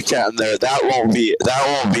seller chat in there. That won't be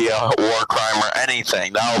a war crime or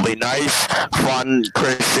anything. That will be nice, fun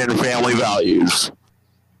Christian family values.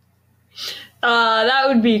 That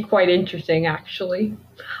would be quite interesting, actually.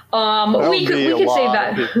 That We would could be a say lot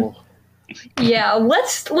that. of people. Yeah,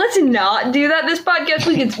 let's not do that. This podcast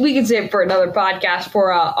we could save for another podcast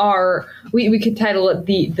for our we could title it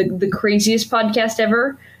the craziest podcast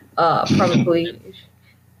ever. Probably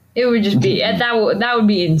it would just be that would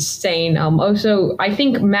be insane. Also, I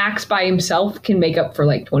think Max by himself can make up for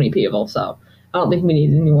like 20 people, so I don't think we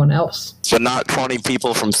need anyone else. So not 20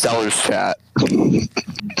 people from sellers chat.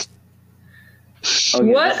 Oh,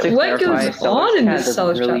 yeah, just to What clarify, goes Sellers on in Chat this doesn't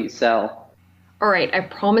Sellers really Chat? sell. All right, I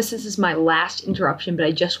promise this is my last interruption, but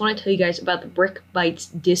I just want to tell you guys about the Brick Bites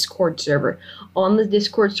Discord server. On the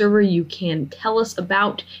Discord server, you can tell us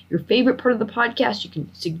about your favorite part of the podcast. You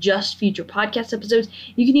can suggest future podcast episodes.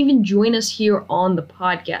 You can even join us here on the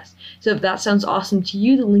podcast. So if that sounds awesome to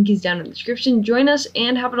you, the link is down in the description. Join us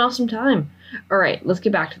and have an awesome time. All right, let's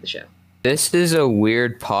get back to the show. This is a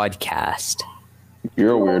weird podcast.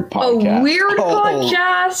 You're a weird podcast. A weird Oh,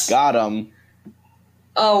 podcast. Got him.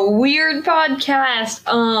 A weird podcast.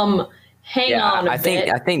 Hang on a I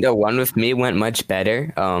bit. think the one with me went much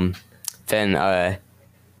better. Than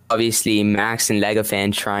obviously Max and Lego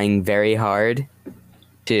fan trying very hard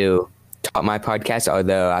to top my podcast.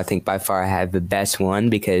 Although I think by far I have the best one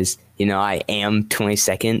because I am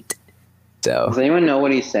 22nd. So Does anyone know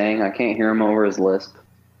what he's saying? I can't hear him over his lisp.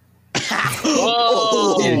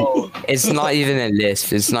 Whoa! it's not even a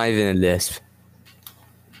lisp. It's not even a lisp.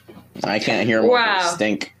 I can't hear Wow. what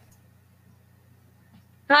stink.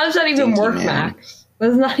 How does that even Stinky work, man. Max?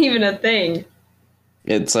 That's not even a thing.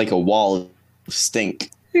 It's like a wall of stink.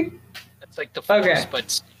 That's like the force, Okay.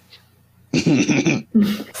 but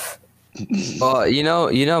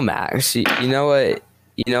Well, Max. You know what?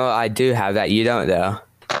 I do have that. You don't though.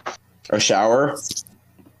 A shower?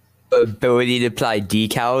 Ability to apply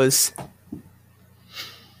decals.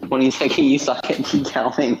 20 second, you suck at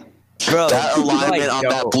decaling. Bro, That alignment on that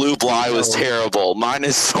don't. blue bly was terrible. Mine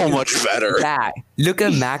is so much better. That. Look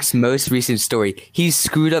at Max's most recent story. He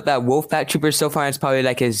screwed up that Wolfpack Trooper so far. It's probably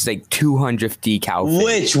like his 200th decal. thing.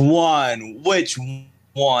 Which one? Which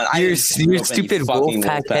one? I You're didn't screw up any stupid fucking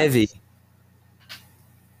Wolfpack Wolfpack. heavy.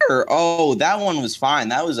 Oh, that one was fine.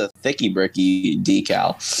 That was a thicky bricky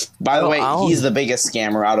decal. By the Oh, way, I don't- he's the biggest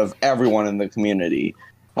scammer out of everyone in the community.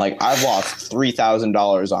 I've lost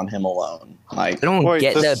 $3,000 on him alone. I don't Wait,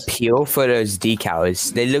 get the this- appeal for those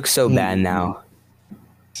decals. They look so bad now.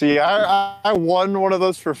 See, I won one of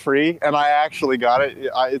those for free, and I actually got it.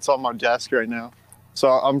 It's on my desk right now. So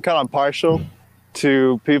I'm kind of partial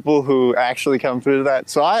to people who actually come through that.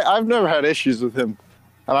 So I've never had issues with him.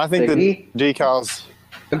 And I think the decals...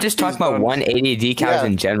 I'm just talking about 180 decals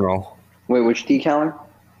in general. Wait, which decaler?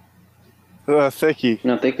 Thicky.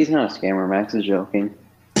 No, Thicky's not a scammer. Max is joking.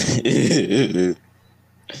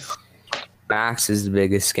 Max is the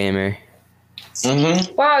biggest scammer.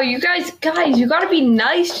 Mm-hmm. Wow, you guys, you gotta be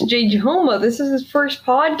nice to Jay Joma. This is his first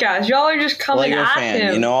podcast. Y'all are just coming Lego at fan,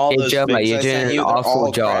 him. you know all Hey, those Joma, figs you're I doing sent an you, they're awful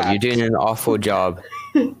all job. crap. You're doing an awful job.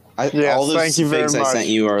 Yes, all those thank you very figs I much. sent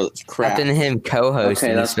you are crap. Other than him co-hosting,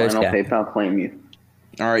 Okay, that's he's fine. supposed I'll to. PayPal claim you.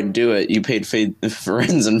 All right, do it. You paid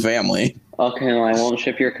friends and family. Okay, well, I won't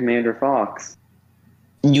ship your Commander Fox.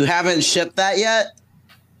 You haven't shipped that yet?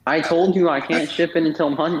 I told you I can't ship it until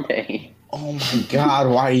Monday. Oh my god,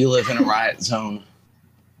 why do you live in a riot zone?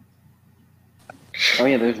 Oh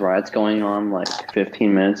yeah, there's riots going on like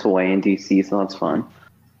 15 minutes away in DC, so that's fun.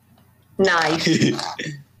 Nice.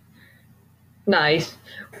 Nice.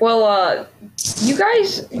 Well, you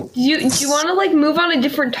guys, do you want to like move on a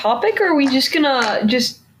different topic, or are we just gonna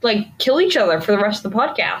like kill each other for the rest of the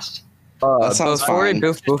podcast? That sounds fine.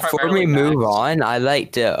 Before we move on, I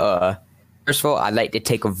like to first of all, I like to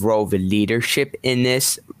take a role of leadership in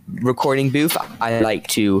this recording booth. I like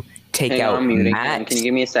to take Hang on, out I'm muting. Matt. Can you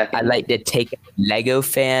give me a second? I like to take Lego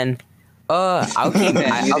fan. I'll keep Okay,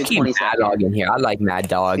 I'll muted keep 20 Mad Dog in here. I like Mad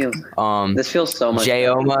Dog. This feels so much.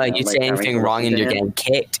 Jayoma, you better, say like, anything having to wrong and listen you're to him.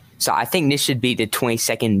 getting kicked. So I think this should be the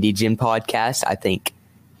 22nd Legion podcast. I think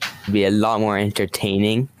it'd be a lot more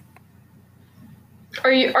entertaining.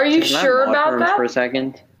 Are you Can I sure mod about terms that? for a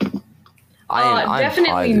second? I'm Definitely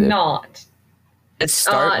positive. not. Let's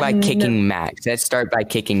start by no. kicking Max. Let's start by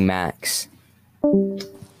kicking Max.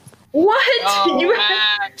 What? Oh, You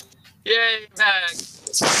Max! Yay, Max!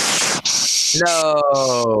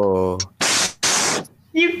 No.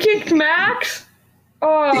 you kicked Max?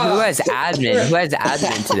 Oh. Who has admin? Who has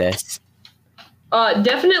admin to this?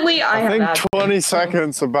 Definitely I I have think that. 20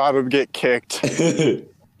 seconds about to get kicked.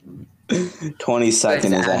 20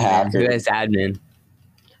 seconds is a Who hacker. has admin?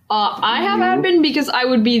 I have admin because I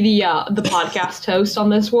would be the podcast host on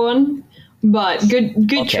this one. But good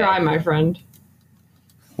Okay. try, my friend.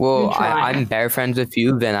 Well, Good try. I'm better friends with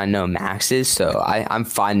you than I know Max is, so I'm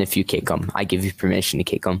fine if you kick him. I give you permission to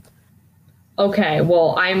kick him. Okay,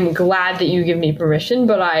 well, I'm glad that you give me permission,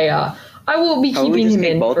 but I will be Oh, we keeping just him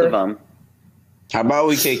kick in both for. of them. How about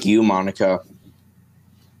we kick you, Monica?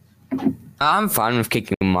 I'm fine with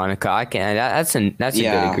kicking Monica. I can. That's a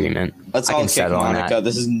Yeah. good agreement. Let's I all can kick settle on Monica. that.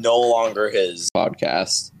 This is no longer his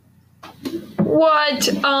podcast. What?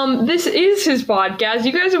 This is his podcast.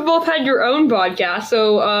 You guys have both had your own podcast,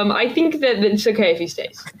 so I think that it's okay if he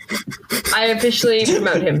stays. I officially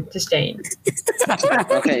promote him to staying.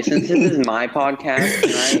 Okay, since this is my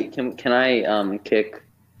podcast, can I kick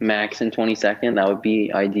Max in 22nd? That would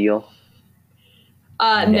be ideal.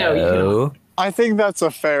 No, you cannot. I think that's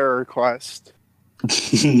a fair request.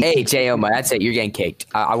 Hey, Jayoma, that's it. You're getting kicked.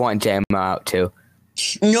 I want Jayoma out too.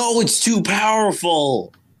 No, it's too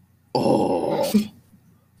powerful. Oh,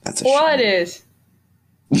 that's a What is?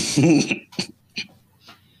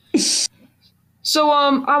 So,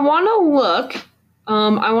 I want to look.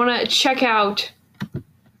 I want to check out.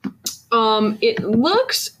 It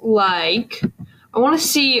looks like I want to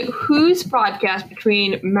see whose podcast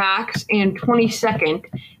between Max and 22nd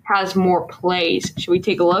has more plays. Should we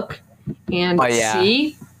take a look and Oh, yeah.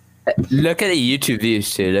 see? Look at the YouTube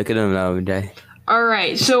views too. Look at them every day. All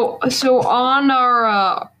right. So on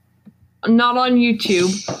our not on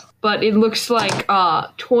YouTube, but it looks like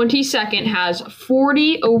 22nd has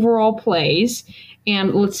 40 overall plays.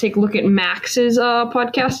 And let's take a look at Max's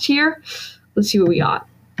podcast here. Let's see what we got.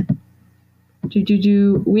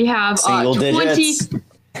 We have Single 20, digits.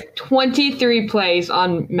 23 plays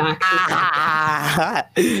on Max's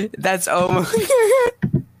podcast. That's almost.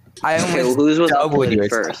 I Okay, well, almost whose was doubled uploaded yours.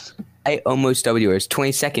 first? I almost doubled yours.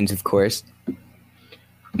 20 seconds, of course.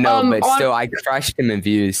 No, but on- still, I crushed him in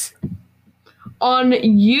views. On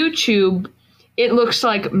YouTube, it looks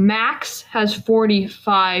like Max has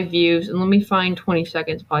 45 views. And let me find 20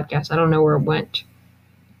 Seconds podcast. I don't know where it went.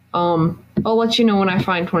 I'll let you know when I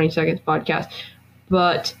find 20 Seconds podcast.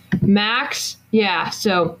 But Max, yeah,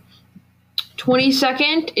 so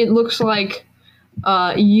 22nd, it looks like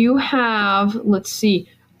you have, let's see.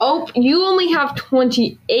 Oh, you only have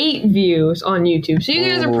 28 views on YouTube. So you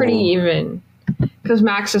guys are pretty Ooh. even. Because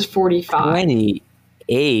Max is 45.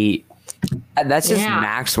 28. That's just Yeah.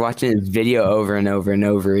 Max watching his video over and over and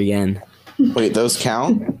over again. Wait, those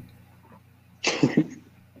count?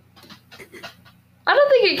 I I don't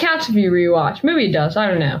think it counts if you rewatch. Maybe it does. I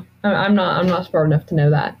don't know. I'm not smart enough to know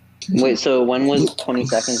that. Wait, so when was 20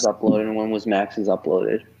 Seconds uploaded and when was Max's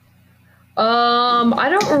uploaded? I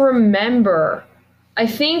don't remember. I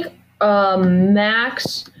think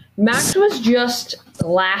Max was just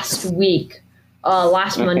last week.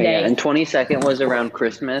 Last Monday. Yeah. And 22nd was around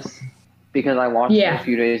Christmas because I watched it a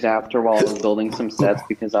few days after while I was building some sets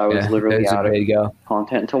because I was literally out of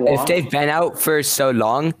content to watch. If they've been out for so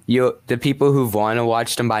long, the people who want to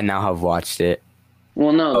watch them by now have watched it.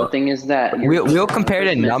 Well, no, the thing is that we'll compare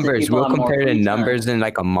the numbers. We'll compare the numbers in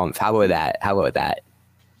like a month. How about that?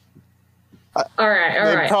 All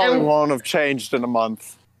right. They probably won't have changed in a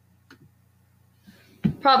month.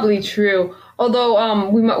 Probably true. Although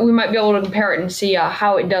we might be able to compare it and see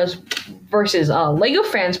how it does versus Lego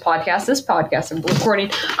Fans podcast. This podcast I'm recording.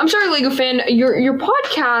 I'm sorry, Lego Fan. Your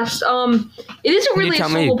podcast. It isn't really a solo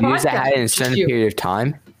podcast. Can you tell me views that had in a certain period of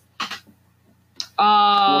time?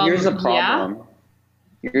 Well, here's the problem.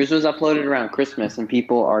 Yeah? Yours was uploaded around Christmas, and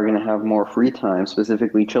people are going to have more free time,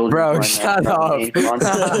 specifically children. Bro, shut up.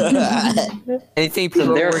 I think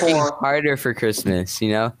people are working harder for Christmas,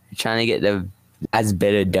 you know? Trying to get the as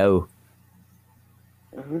bit of dough.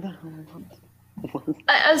 Who the hell?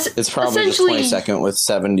 It's probably just 22nd with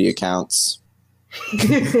 70 accounts.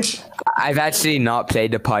 I've actually not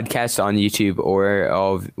played the podcast on YouTube or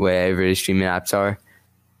of wherever the streaming apps are.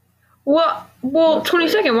 Well,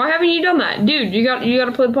 22nd. Why haven't you done that, dude? You got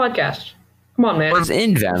to play the podcast. Come on, man. It was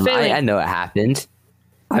in them. I know it happened.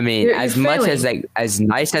 I mean, as much as as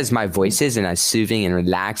nice as my voice is and as soothing and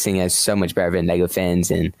relaxing as so much better than Lego Fans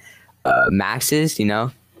and Max's, you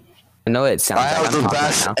know. I know it sounds. I have the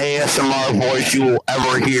best ASMR voice you will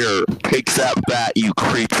ever hear. Take that bat, you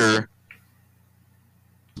creature.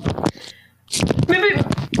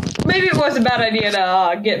 Maybe it was a bad idea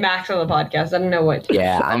to get Max on the podcast. I don't know what.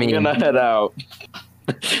 Yeah, I'm gonna head out.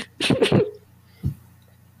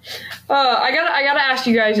 I gotta ask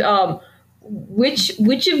you guys. Which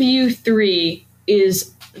of you three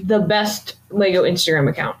is the best Lego Instagram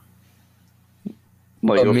account?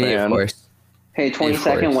 Lego me, Fan. Of course. Hey,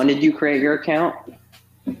 22nd. When did you create your account?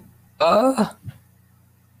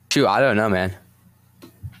 Shoot, I don't know, man.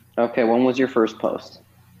 Okay, when was your first post?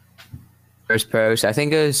 First post, I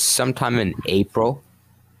think it was sometime in April.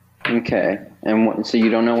 Okay, and so you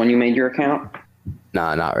don't know when you made your account?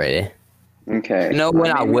 No, not really. Okay. No,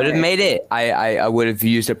 when I would have made it, I would have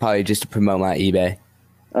used it probably just to promote my eBay.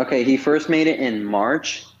 Okay, he first made it in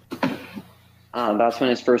March. That's when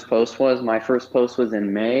his first post was. My first post was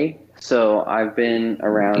in May, so I've been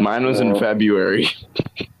around. Mine was in February.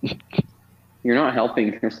 You're not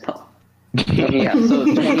helping yourself. Okay, yeah, so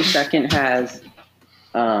 22nd has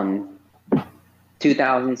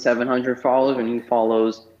 2,700 followers, and he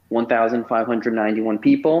follows 1,591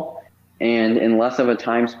 people. And in less of a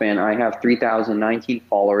time span, I have 3,019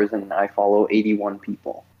 followers, and I follow 81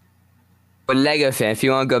 people. But Lego Fan, if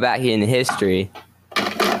you want to go back here in history,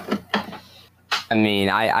 I mean,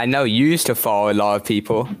 I know you used to follow a lot of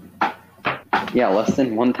people. Yeah, less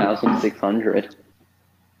than 1,600.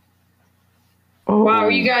 Wow,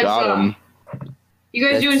 you guys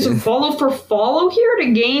doing some follow for follow here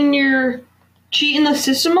to gain your cheating the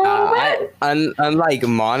system a little bit? Unlike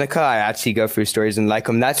Monica, I actually go through stories and like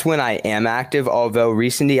them. That's when I am active. Although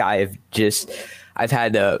recently I've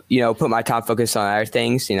had to, put my top focus on other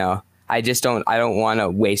things. I don't want to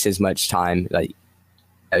waste as much time. Like,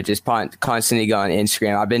 just constantly go on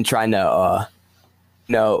Instagram. I've been trying to,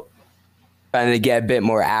 trying to get a bit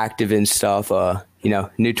more active and stuff.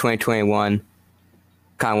 New 2021,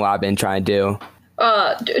 kind of what I've been trying to do.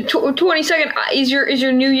 22nd, is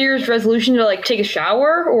your New Year's resolution to like take a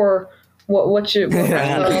shower or what's your? I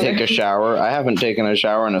have to take a shower. I haven't taken a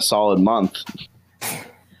shower in a solid month.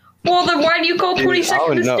 Well, then why do you call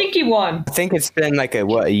 22nd the stinky one? I think it's been like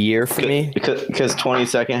a year for me. Because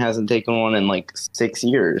 22nd hasn't taken one in like 6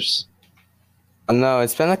 years. No,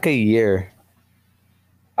 it's been like a year.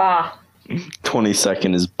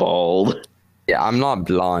 22nd is bald. Yeah, I'm not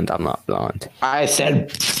blonde. I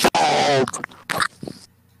said bald.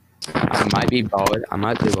 I might be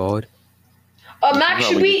bald. Max,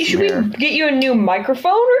 should we get you a new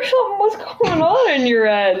microphone or something? What's going on in your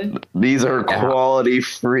head? These are quality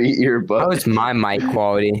free earbuds. How is my mic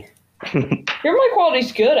quality? Your mic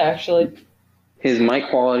quality's good, actually. His mic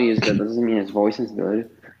quality is good. Doesn't mean his voice is good.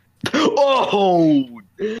 Oh,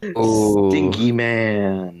 stinky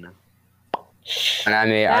man. And I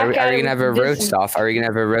mean, are we gonna have a roast off? Are we gonna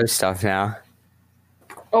have a roast off now?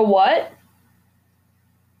 A what?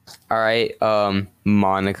 All right,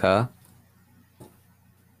 Monica.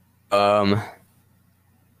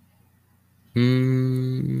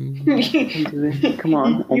 Come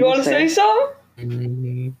on. You want to say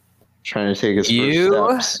something? Trying to take his You-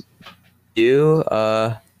 first steps.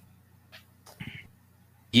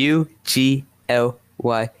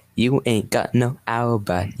 UGLY. You ain't got no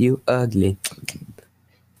alibi. You ugly.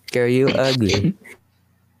 Girl, you ugly.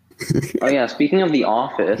 Oh yeah, speaking of The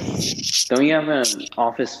Office, don't you have an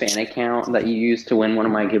Office fan account that you used to win one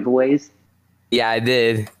of my giveaways? Yeah, I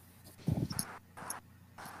did.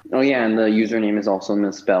 Oh yeah, and the username is also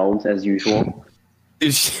misspelled as usual.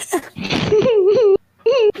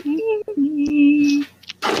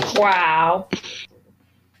 Wow.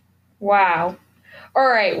 Wow. All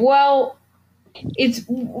right. Well,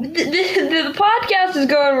 the podcast is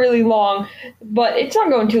going really long, but it's not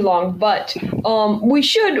going too long. But we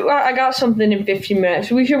should. I got something in 15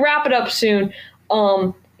 minutes. We should wrap it up soon.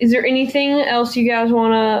 Is there anything else you guys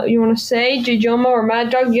wanna say, J. Joma or Mad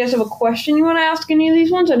Dog? Do you guys have a question you want to ask any of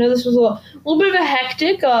these ones? I know this was a little bit of a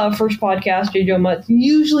hectic first podcast, J. Joma. It's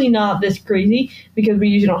usually not this crazy because we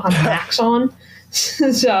usually don't have Max on.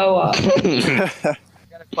 So I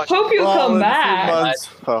got a question. hope you come in a few back. months-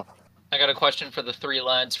 oh, I got a question for the three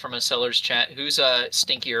lads from a seller's chat. Who's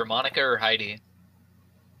stinkier, Monica or Heidi?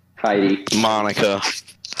 Heidi. Monica.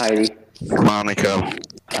 Heidi. Monica.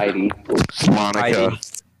 Heidi. Monica.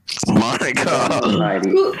 Monica. Heidi.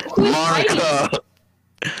 Who's Heidi? Monica.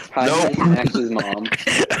 Heidi Nope. is Max's mom.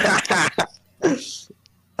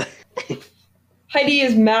 Heidi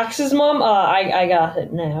is Max's mom. I got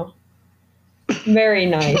it now. Very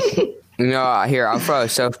nice. No, here, I'll throw a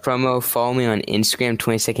self promo. Follow me on Instagram,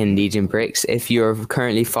 22nd Legion Bricks. If you're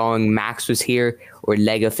currently following Max Was Here or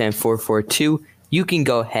Lego Fan 442, you can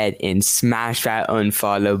go ahead and smash that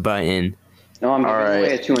unfollow button. No, I'm All giving away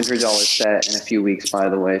a right. $200 set in a few weeks, by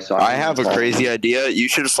the way. So I have a crazy idea. You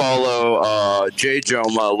should follow J.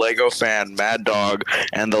 Joma, Lego Fan, Mad Dog,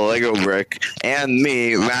 and the Lego Brick, and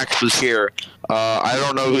me. Max Was Here. I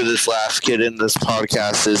don't know who this last kid in this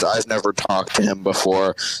podcast is. I've never talked to him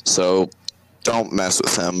before, so don't mess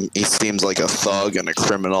with him. He seems like a thug and a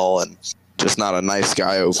criminal and just not a nice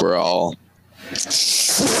guy overall.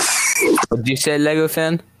 What did you say, Lego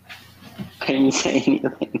Fan? I didn't say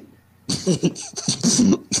anything.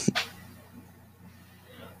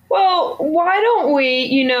 Well, why don't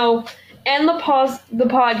we, end the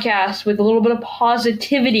podcast with a little bit of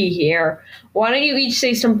positivity here? Why don't you each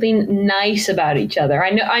say something nice about each other?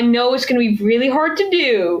 I know it's going to be really hard to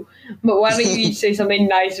do, but why don't you each say something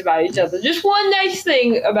nice about each other? Just one nice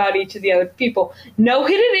thing about each of the other people. No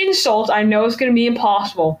hidden insults. I know it's going to be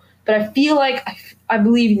impossible, but I feel like I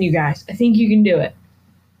believe in you guys. I think you can do it.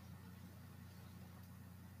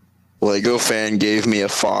 Lego Fan gave me a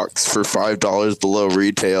fox for $5 below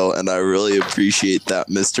retail, and I really appreciate that,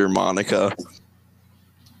 Mr. Monica.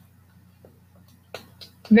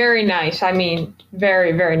 Very nice. I mean,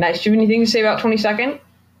 very, very nice. Do you have anything to say about 22nd?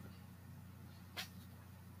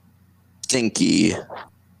 Stinky.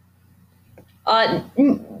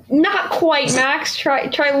 Not quite, Max. Try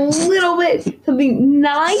a little bit. Something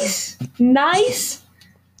nice. Nice.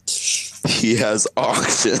 He has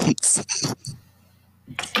auctions.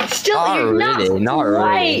 Still, Not you're really, not really.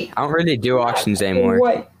 quite I don't really do auctions anymore.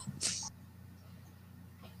 Right.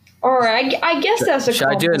 All right, I guess that's a Should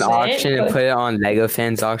I do an compliment, auction and but- put it on Lego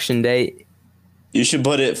Fans auction date? You should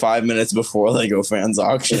put it 5 minutes before Lego Fans If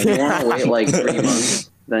auction. you want to wait like 3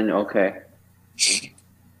 months, then okay.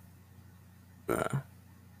 Oh,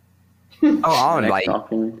 I'll Next invite.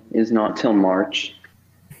 auction is not till March.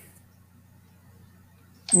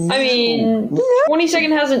 I mean,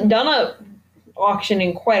 22nd hasn't done a auction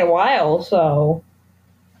in quite a while, so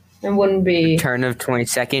it wouldn't be. Turn of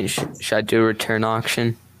 22nd. Should I do a return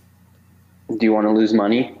auction? Do you want to lose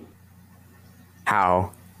money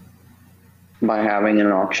How? by having an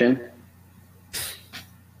auction?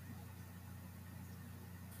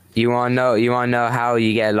 You wanna know how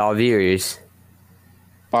you get a lot of viewers?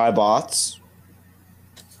 Buy bots.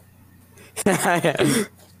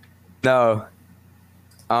 No.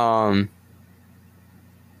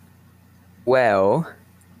 Well,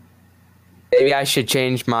 maybe I should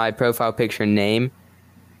change my profile picture name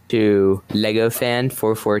to Lego Fan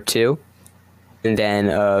 442, and then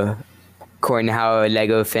according to how a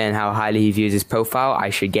Lego Fan, how highly he views his profile, I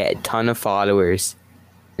should get a ton of followers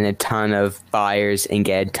and a ton of buyers and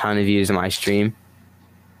get a ton of views on my stream.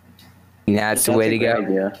 And that's the way to a good go.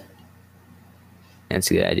 idea. That's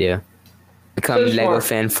a good idea. Become So Lego smart.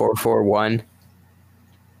 Fan 441.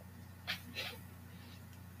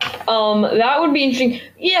 That would be interesting.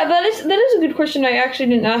 Yeah, that is a good question. I actually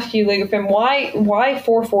didn't ask you, Lego Fan. Why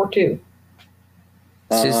 442?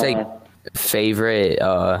 It's just like favorite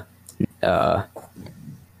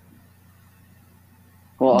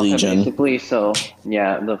Well, okay, Legion. basically, so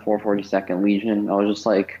yeah, the 442nd Legion. I was just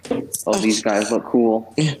like, oh, these guys look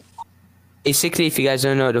cool. Basically, if you guys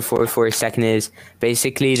don't know what the 442nd is,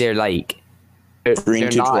 basically they're like Green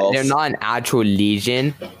they're not 212. they're not an actual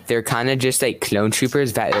legion. They're kind of just like clone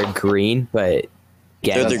troopers that are green, but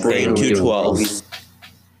They're the green they don't do 212s.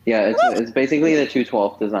 Yeah, it's basically the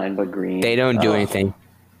 212 design, but green. They don't do anything.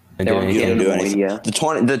 They don't You don't do No anything. idea.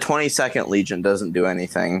 The 22nd Legion doesn't do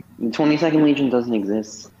anything. The 22nd Legion doesn't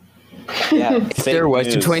exist. Yeah, If there was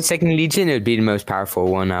the 22nd Legion, it would be the most powerful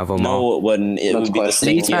one of them all. No, it wouldn't. It That's would be the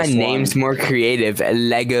questionable. At least my stinkiest name's one. more creative. A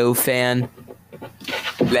Lego fan.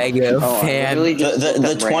 Lego Oh, I fan. literally just The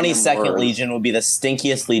looked up random 22nd words. Legion would be the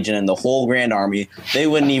stinkiest legion in the whole Grand Army. They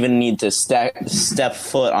wouldn't even need to step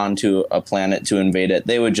foot onto a planet to invade it.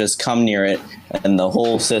 They would just come near it, and the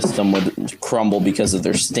whole system would crumble because of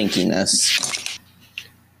their stinkiness.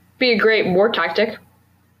 Be a great war tactic.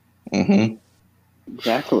 Hmm.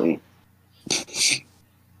 Exactly.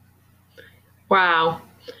 Wow.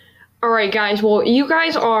 All right, guys. Well, you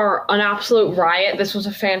guys are an absolute riot. This was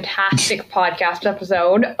a fantastic podcast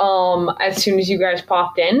episode. As soon as you guys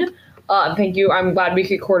popped in, thank you. I'm glad we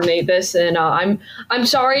could coordinate this, and I'm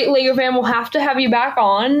sorry, Lego Fan. We'll have to have you back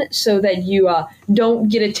on so that you don't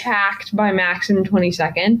get attacked by Max in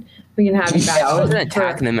 22nd. We can have you back. I on wasn't for-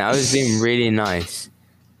 attacking them. I was being really nice.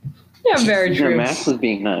 Yeah, very Yeah, true. Max was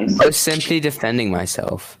being nice. I was simply defending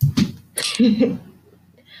myself.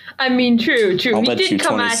 I mean, true. I'll He bet you did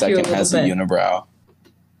come at you a 22nd has little a bit. unibrow.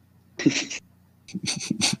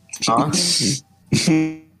 Huh?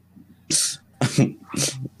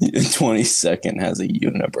 22nd has a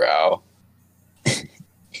unibrow.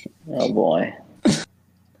 Oh boy.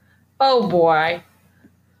 Oh boy.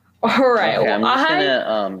 All right. Okay, well, I'm just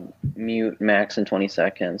gonna mute Max in 20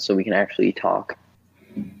 seconds so we can actually talk.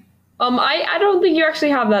 I don't think you actually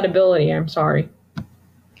have that ability. I'm sorry.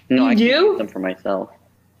 No, You I do? can mute them for myself.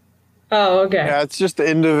 Oh, okay. Yeah, it's just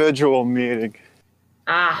individual meeting.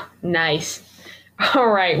 Ah, nice. All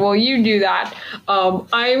right. Well, you do that. I'm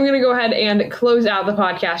going to go ahead and close out the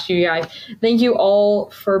podcast, you guys. Thank you all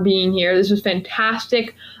for being here. This was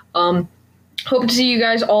fantastic. Hope to see you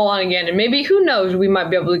guys all on again. And maybe, who knows, we might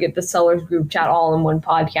be able to get the Sellers group chat all in one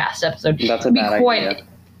podcast episode. That's a It'd be bad idea.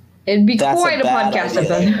 It'd be That's quite a bad podcast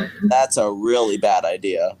idea. episode. That's a really bad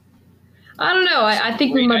idea. I don't know. I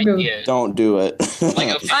think we might be able to. idea. Don't do it.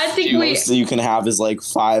 I think we. Most you can have is like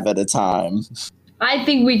 5 at a time. I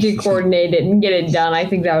think we could coordinate it and get it done. I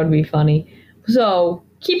think that would be funny. So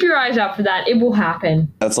keep your eyes out for that. It will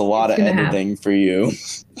happen. That's a lot It's of gonna editing for you.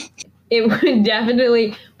 It would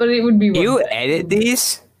definitely, but it would be worth You it. edit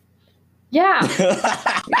these? Yeah.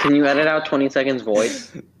 Can you edit out 20 seconds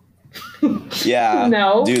voice? Yeah.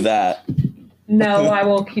 No. Do that. No, I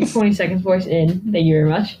will keep 20 seconds voice in. Thank you very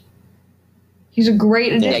much. He's a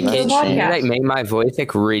great Yeah, addition to the can you podcast. like make my voice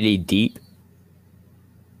like really deep?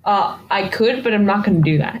 I could, but I'm not going to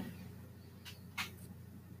do that.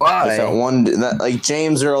 If that one, that like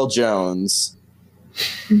James Earl Jones.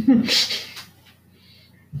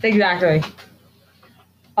 Exactly.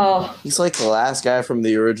 Oh, He's like the last guy from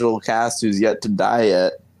the original cast who's yet to die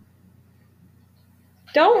yet.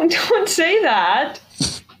 don't say that.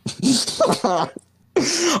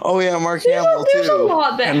 Oh yeah, Mark Hamill There's a too.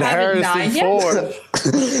 lot that And haven't died Harrison yet.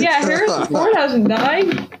 Ford. Yeah, Harrison Ford hasn't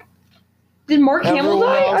died. Did Mark Hamill Everyone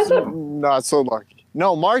die? I else, thought. not so lucky.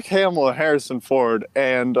 No, Mark Hamill, Harrison Ford,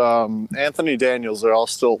 and Anthony Daniels are all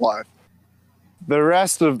still alive. The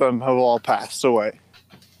rest of them have all passed away.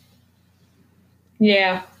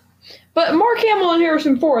 Yeah. But Mark Hamill and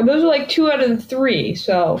Harrison Ford, those are like 2 out of the 3,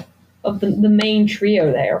 so, of the main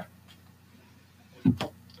trio there.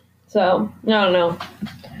 So, I don't know.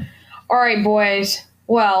 All right, boys.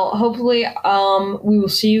 Well, hopefully, we will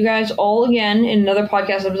see you guys all again in another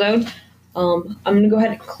podcast episode. I'm going to go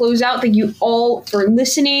ahead and close out. Thank you all for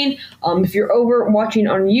listening. If you're over watching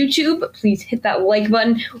on YouTube, please hit that like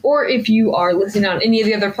button. Or if you are listening on any of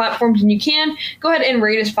the other platforms and you can, go ahead and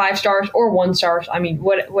rate us 5 stars or 1 star. I mean,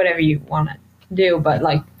 whatever you want to do, but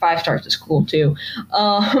like 5 stars is cool too.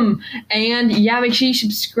 And yeah, make sure you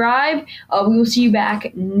subscribe. We will see you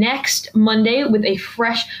back next Monday with a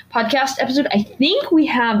fresh podcast episode. I think we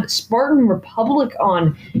have Spartan Republic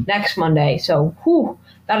on next Monday, so whew,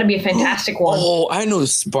 that'll be a fantastic one. Oh, I know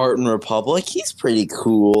Spartan Republic. He's pretty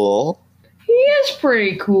cool. He is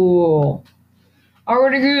pretty cool. I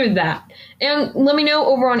would agree with that. And let me know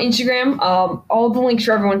over on Instagram. All the links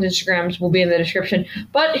for everyone's Instagrams will be in the description.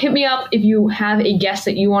 But hit me up if you have a guest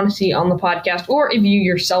that you want to see on the podcast, or if you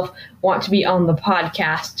yourself want to be on the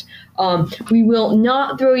podcast. We will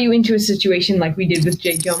not throw you into a situation like we did with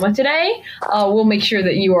Jay Joma today. We'll make sure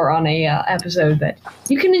that you are on a episode that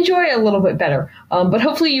you can enjoy a little bit better. But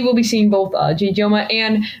hopefully you will be seeing both Jay Joma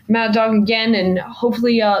and Mad Dog again, and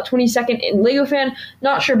hopefully 22nd in Lego Fan.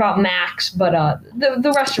 Not sure about Max, but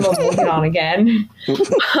the rest of them will get on again.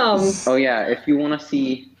 Oh yeah, if you want to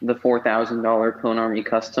see the $4,000 Clone Army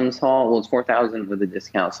Customs haul, well, it's $4,000 with a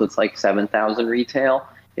discount, so it's like $7,000 retail.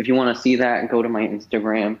 If you want to see that, go to my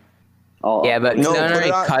Instagram. Yeah, but No, Clone put Army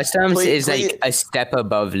it on- Customs please- is like a step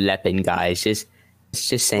above Leppin, guys.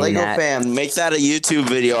 Just saying Lego that. fan, make that a YouTube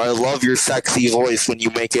video. I love your sexy voice when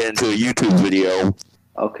you make it into a YouTube video.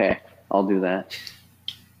 Okay, I'll do that.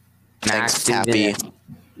 Thanks, is Tappy.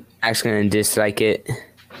 Max gonna dislike it.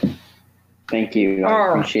 Thank you. I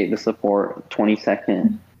appreciate the support.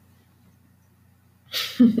 22nd.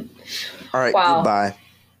 All right, Wow. goodbye.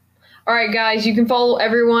 All right, guys, you can follow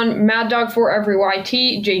everyone. Mad Dog for every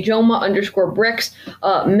YT, JJoma _bricks,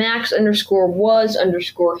 Max _was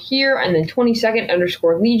 _here, and then 22nd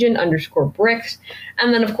 _Legion _bricks,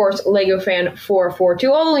 and then of course Lego Fan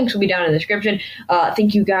 442. All the links will be down in the description.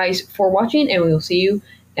 Thank you guys for watching, and we will see you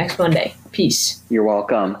next Monday. Peace. You're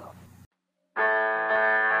welcome.